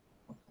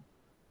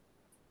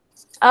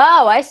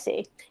 Oh, I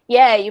see.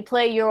 Yeah, you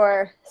play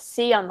your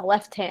C on the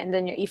left hand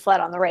and your E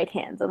flat on the right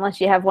hand, unless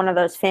you have one of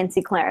those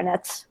fancy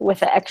clarinets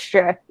with an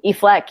extra E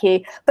flat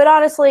key. But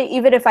honestly,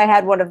 even if I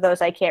had one of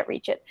those, I can't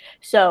reach it.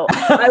 So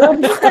I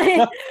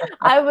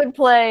would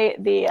play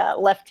the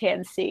left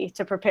hand C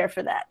to prepare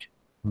for that.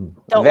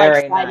 Don't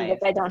Very like sliding nice.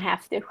 if I don't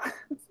have to.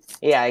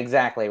 Yeah,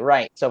 exactly.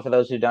 Right. So for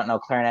those who don't know,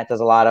 clarinet does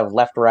a lot of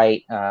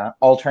left-right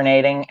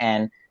alternating.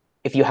 And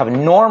if you have a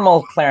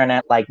normal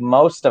clarinet like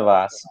most of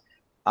us,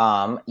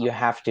 you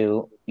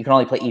can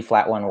only play E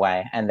flat one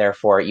way, and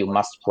therefore you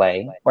must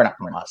play, or not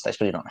must, I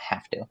suppose you don't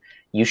have to.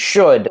 You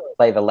should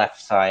play the left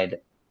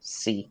side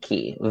C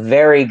key.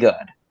 Very good.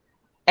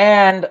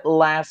 And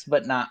last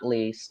but not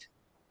least,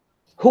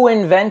 who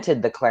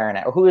invented the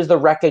clarinet, or who is the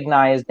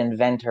recognized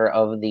inventor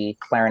of the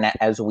clarinet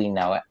as we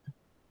know it?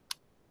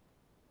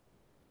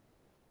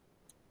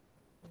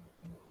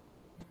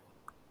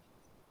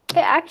 I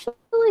actually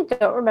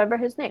don't remember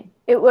his name.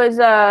 It was,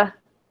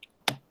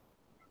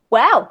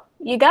 wow,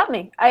 you got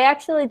me. I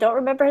actually don't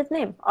remember his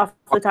name off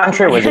the top of my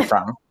head. What country was he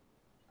from?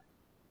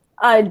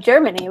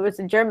 Germany. It was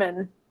a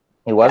German.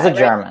 He was a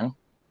German. Right?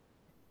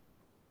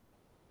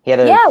 He had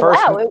a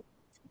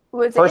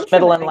first,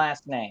 middle, and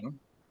last name.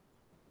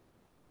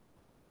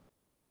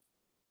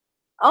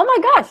 Oh my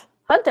gosh,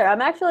 Hunter,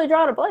 I'm actually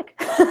drawing a blank.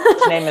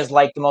 His name is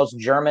like the most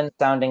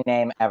German-sounding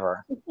name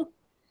ever.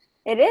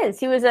 It is.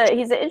 He's an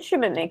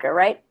instrument maker,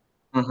 right?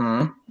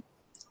 Mm-hmm.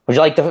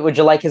 Would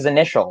you like his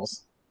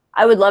initials?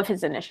 I would love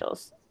his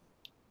initials.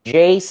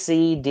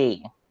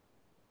 JCD.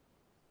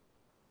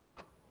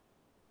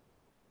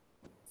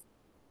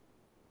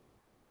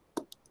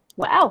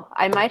 Wow,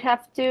 I might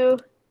have to.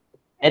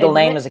 Middle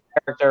name is a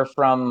character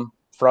from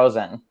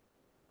Frozen.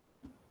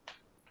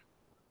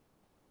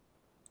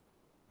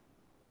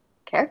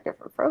 Character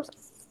from Frozen.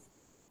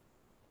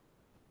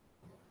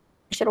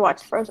 I should have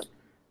watched Frozen.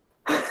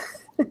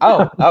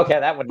 Oh, okay,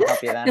 that wouldn't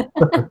help you then.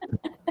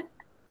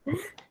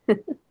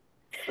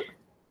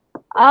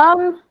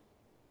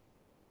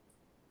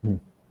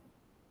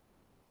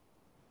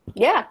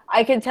 Yeah,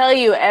 I can tell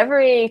you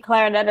every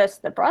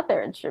clarinetist that brought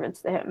their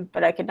instruments to him,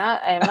 but I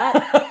am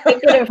not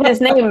thinking of his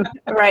name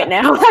right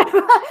now.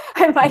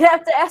 I might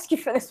have to ask you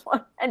for this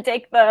one and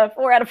take the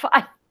 4 out of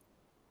 5.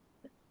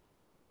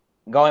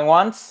 Going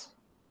once?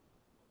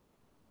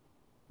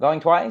 Going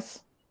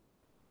twice?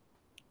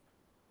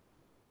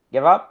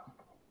 Give up?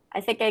 I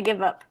think I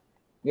give up.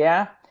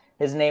 Yeah?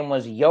 His name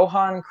was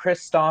Johann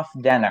Christoph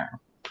Denner.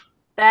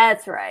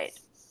 That's right.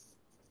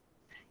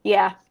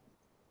 Yeah,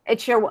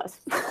 it sure was.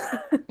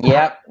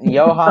 Yep,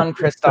 Johann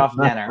Christoph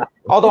Denner.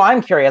 Although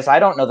I'm curious, I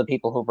don't know the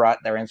people who brought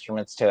their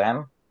instruments to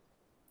him.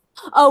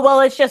 Oh,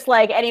 well, it's just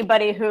like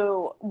anybody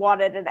who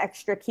wanted an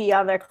extra key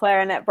on their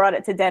clarinet brought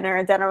it to Denner,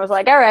 and Denner was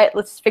like, all right,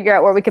 let's figure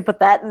out where we could put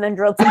that, and then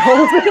drilled some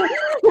holes.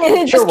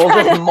 Sure, we'll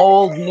just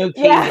mold new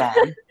keys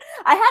on.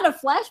 I had a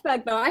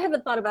flashback, though. I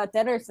haven't thought about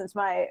Denner since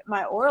my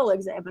oral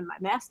exam in my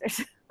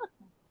master's.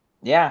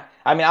 Yeah,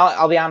 I mean,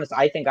 I'll be honest.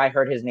 I think I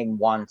heard his name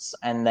once,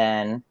 and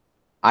then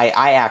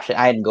I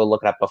hadn't go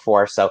look it up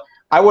before, so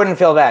I wouldn't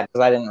feel bad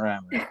because I didn't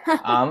remember.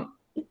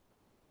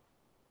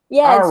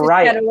 Yeah, it's just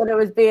kind of when it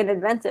was being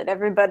invented.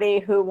 Everybody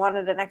who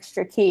wanted an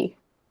extra key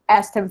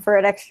asked him for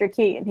an extra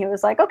key, and he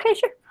was like, okay,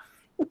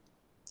 sure.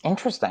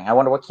 Interesting. I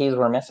wonder what keys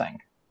were missing.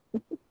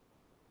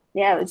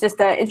 Yeah, it was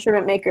just an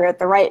instrument maker at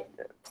the right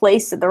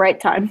place at the right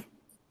time.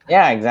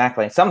 Yeah,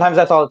 exactly. Sometimes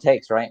that's all it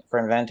takes, right? For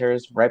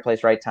inventors, right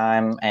place, right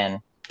time, and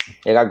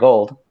you got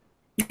gold.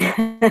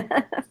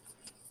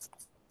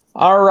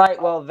 All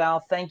right. Well,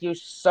 Val, thank you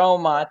so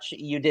much.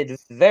 You did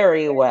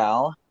very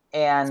well,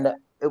 and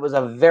it was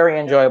a very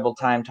enjoyable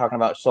time talking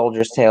about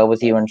Soldier's Tale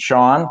with you and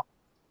Sean.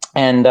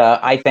 And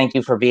I thank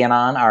you for being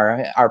on,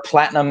 our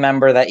platinum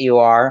member that you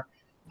are.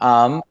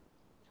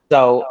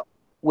 So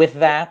with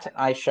that,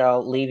 I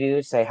shall leave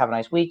you, say have a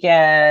nice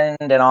weekend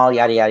and all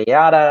yada, yada,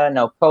 yada.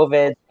 No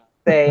COVID.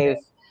 safe,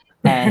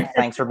 and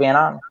thanks for being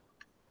on.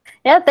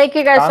 Yeah, thank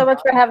you guys Sean? so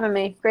much for having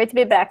me. Great to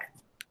be back.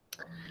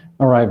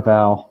 All right,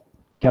 Val.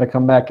 Gotta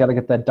come back. Gotta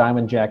get that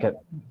diamond jacket.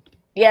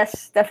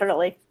 Yes,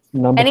 definitely.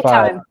 Number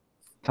Anytime. 5.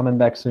 Coming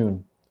back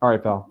soon. All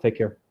right, Val. Take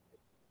care.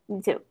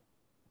 You too.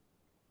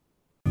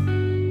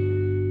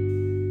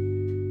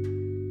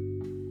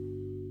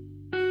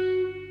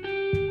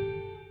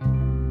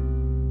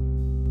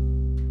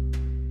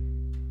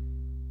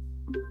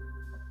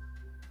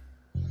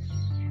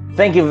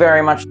 Thank you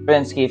very much,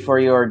 Stravinsky, for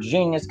your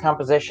genius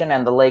composition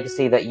and the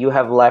legacy that you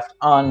have left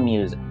on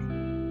music.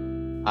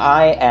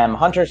 I am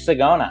Hunter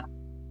Sagona.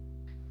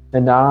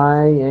 And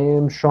I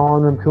am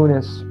Sean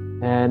Ramkunis.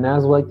 And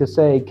as we like to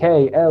say,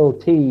 KLTWYL.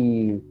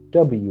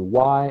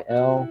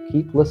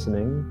 Keep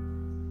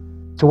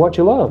listening to what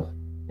you love.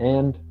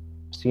 And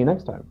see you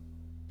next time.